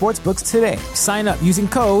of sportsbooks today. Sign up using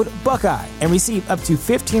code Buckeye and receive up to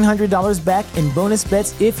 $1,500 back in bonus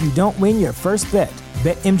bets if you don't win your first bet.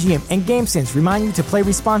 BetMGM and GameSense remind you to play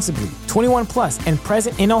responsibly. 21 plus and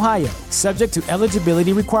present in Ohio, subject to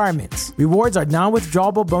eligibility requirements. Rewards are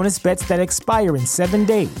non-withdrawable bonus bets that expire in 7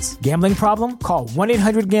 days. Gambling problem? Call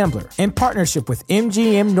 1-800-GAMBLER in partnership with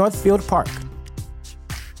MGM Northfield Park.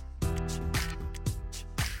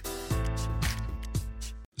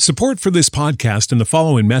 Support for this podcast and the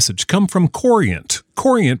following message come from Corient.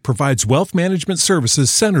 Corient provides wealth management services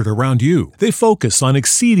centered around you. They focus on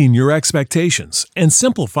exceeding your expectations and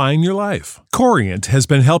simplifying your life. Corient has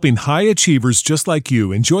been helping high achievers just like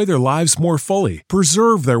you enjoy their lives more fully,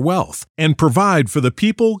 preserve their wealth, and provide for the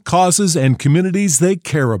people, causes, and communities they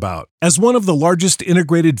care about. As one of the largest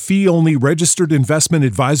integrated fee-only registered investment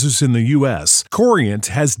advisors in the U.S., Corient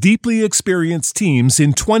has deeply experienced teams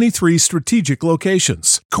in 23 strategic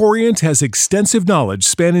locations. Corient has extensive knowledge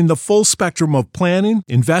spanning the full spectrum of planning,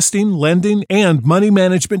 investing, lending, and money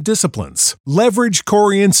management disciplines. Leverage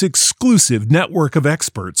Corient's exclusive network of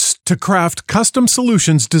experts to craft custom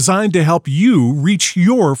solutions designed to help you reach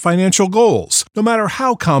your financial goals, no matter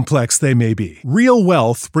how complex they may be. Real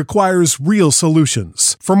wealth requires real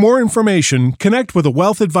solutions. For more information, connect with a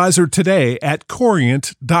wealth advisor today at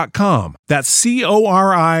Corient.com. That's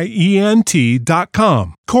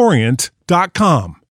Corient.com. Corient.com.